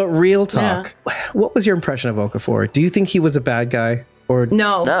 But real talk, what was your impression of Okafor? Do you think he was a bad guy? Or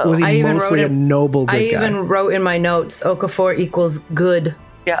No, No. was I he even mostly a wrote noble good I guy? even wrote in my notes, Okafor equals good.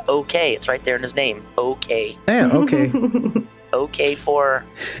 Yeah, okay. It's right there in his name. Okay. Yeah, okay. Okay for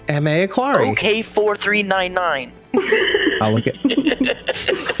M.A. Aquari. okay 4399. I'll look at...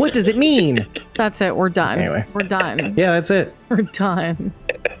 What does it mean? That's it. We're done. Anyway. We're done. Yeah, that's it. We're done.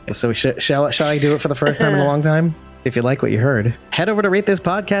 So shall I do it for the first time in a long time? If you like what you heard, head over to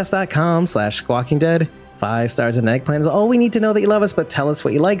ratethispodcast.com/squawkingdead. 5 stars and an eggplant is all we need to know that you love us, but tell us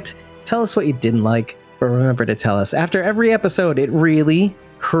what you liked. Tell us what you didn't like. But remember to tell us after every episode. It really,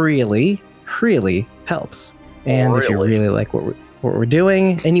 really, really helps. And if you Really? really like what we're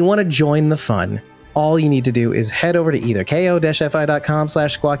doing and you want to join the fun, all you need to do is head over to either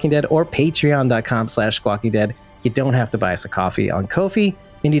ko-fi.com/squawkingdead or patreon.com/squawkingdead. You don't have to buy us a coffee on Ko-fi,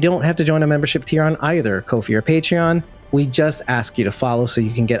 and you don't have to join a membership tier on either Ko-fi or Patreon. We just ask you to follow so you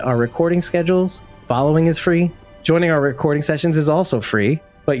can get our recording schedules. Following is free. Joining our recording sessions is also free,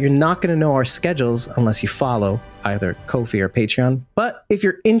 but you're not going to know our schedules unless you follow either Ko-fi or Patreon. But if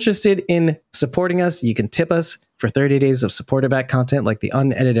you're interested in supporting us, you can tip us for 30 days of supporter back content like the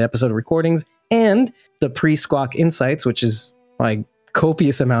unedited episode recordings and the pre-squawk insights, which is like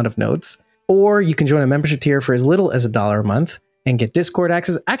copious amount of notes. Or you can join a membership tier for as little as $1 a month and get Discord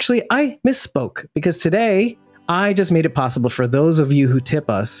access. Actually, I misspoke because today I just made it possible for those of you who tip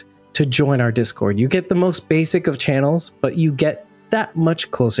us to join our Discord. You get the most basic of channels, but you get that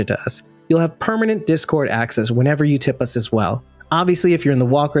much closer to us. You'll have permanent Discord access whenever you tip us as well. Obviously, if you're in the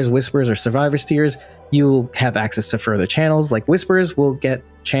Walkers, Whisperers, or Survivors tiers, you'll have access to further channels. Like Whisperers will get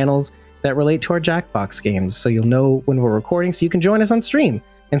channels that relate to our Jackbox games, so you'll know when we're recording, so you can join us on stream.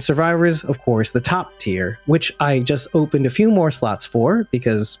 And Survivors, of course, the top tier, which I just opened a few more slots for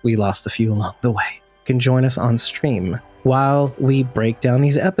because we lost a few along the way. You can join us on stream while we break down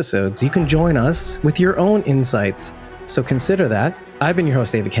these episodes. You can join us with your own insights, so consider that. I've been your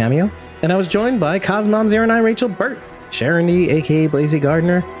host, David Cameo, and I was joined by Cosmom09 Rachel Burt, Sharon D, aka Blazy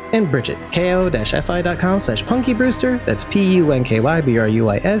Gardner, and Bridget, ko-fi.com/Punky Brewster. That's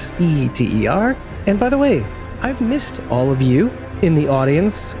PUNKYBRUISETER. And by the way, I've missed all of you in the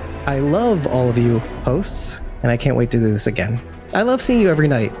audience. I love all of you hosts, and I can't wait to do this again. I love seeing you every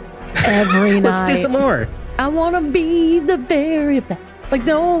night. Every night. Let's do some more. I want to be the very best. Like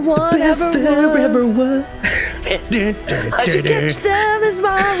no one Best ever there ever was. was. To catch them is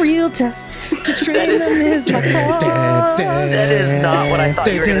my real test. To train them is my cause. That is not what I thought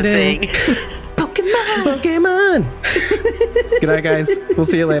you were going to sing. Pokemon. Good night, guys. We'll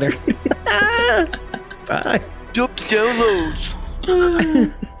see you later. Bye. Jump downloads.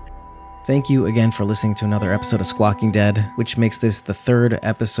 Thank you again for listening to another episode of Squawking Dead, which makes this the 3rd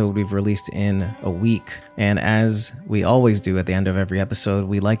episode we've released in a week. And as we always do at the end of every episode,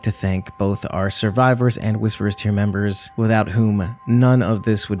 we like to thank both our Survivors and Whisperers tier members, without whom none of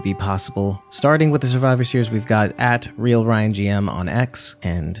this would be possible. Starting with the Survivors tiers, we've got at RealRyanGM on X,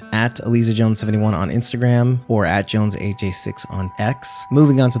 and at ElizaJones71 on Instagram, or at JonesAJ6 on X.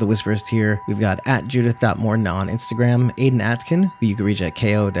 Moving on to the Whisperers tier, we've got at Judith.Morton on Instagram, Aiden Atkin, who you can reach at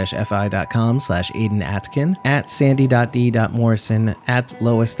ko-fi.com/Aiden Atkin, at Sandy.D.Morrison, at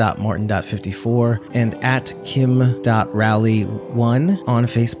Lois.Morton.54, and at Kim.Rowley1 on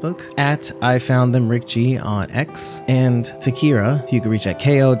Facebook, at I Found Them Rick G on X, and to Kira, you can reach at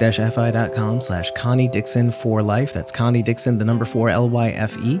ko-fi.com/Connie Dixon for life. That's Connie Dixon, the number 4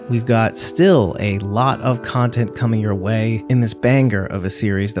 LYFE. We've got still a lot of content coming your way in this banger of a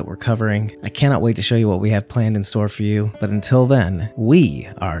series that we're covering. I cannot wait to show you what we have planned in store for you. But until then, we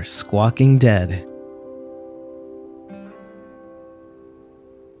are Squawking Dead.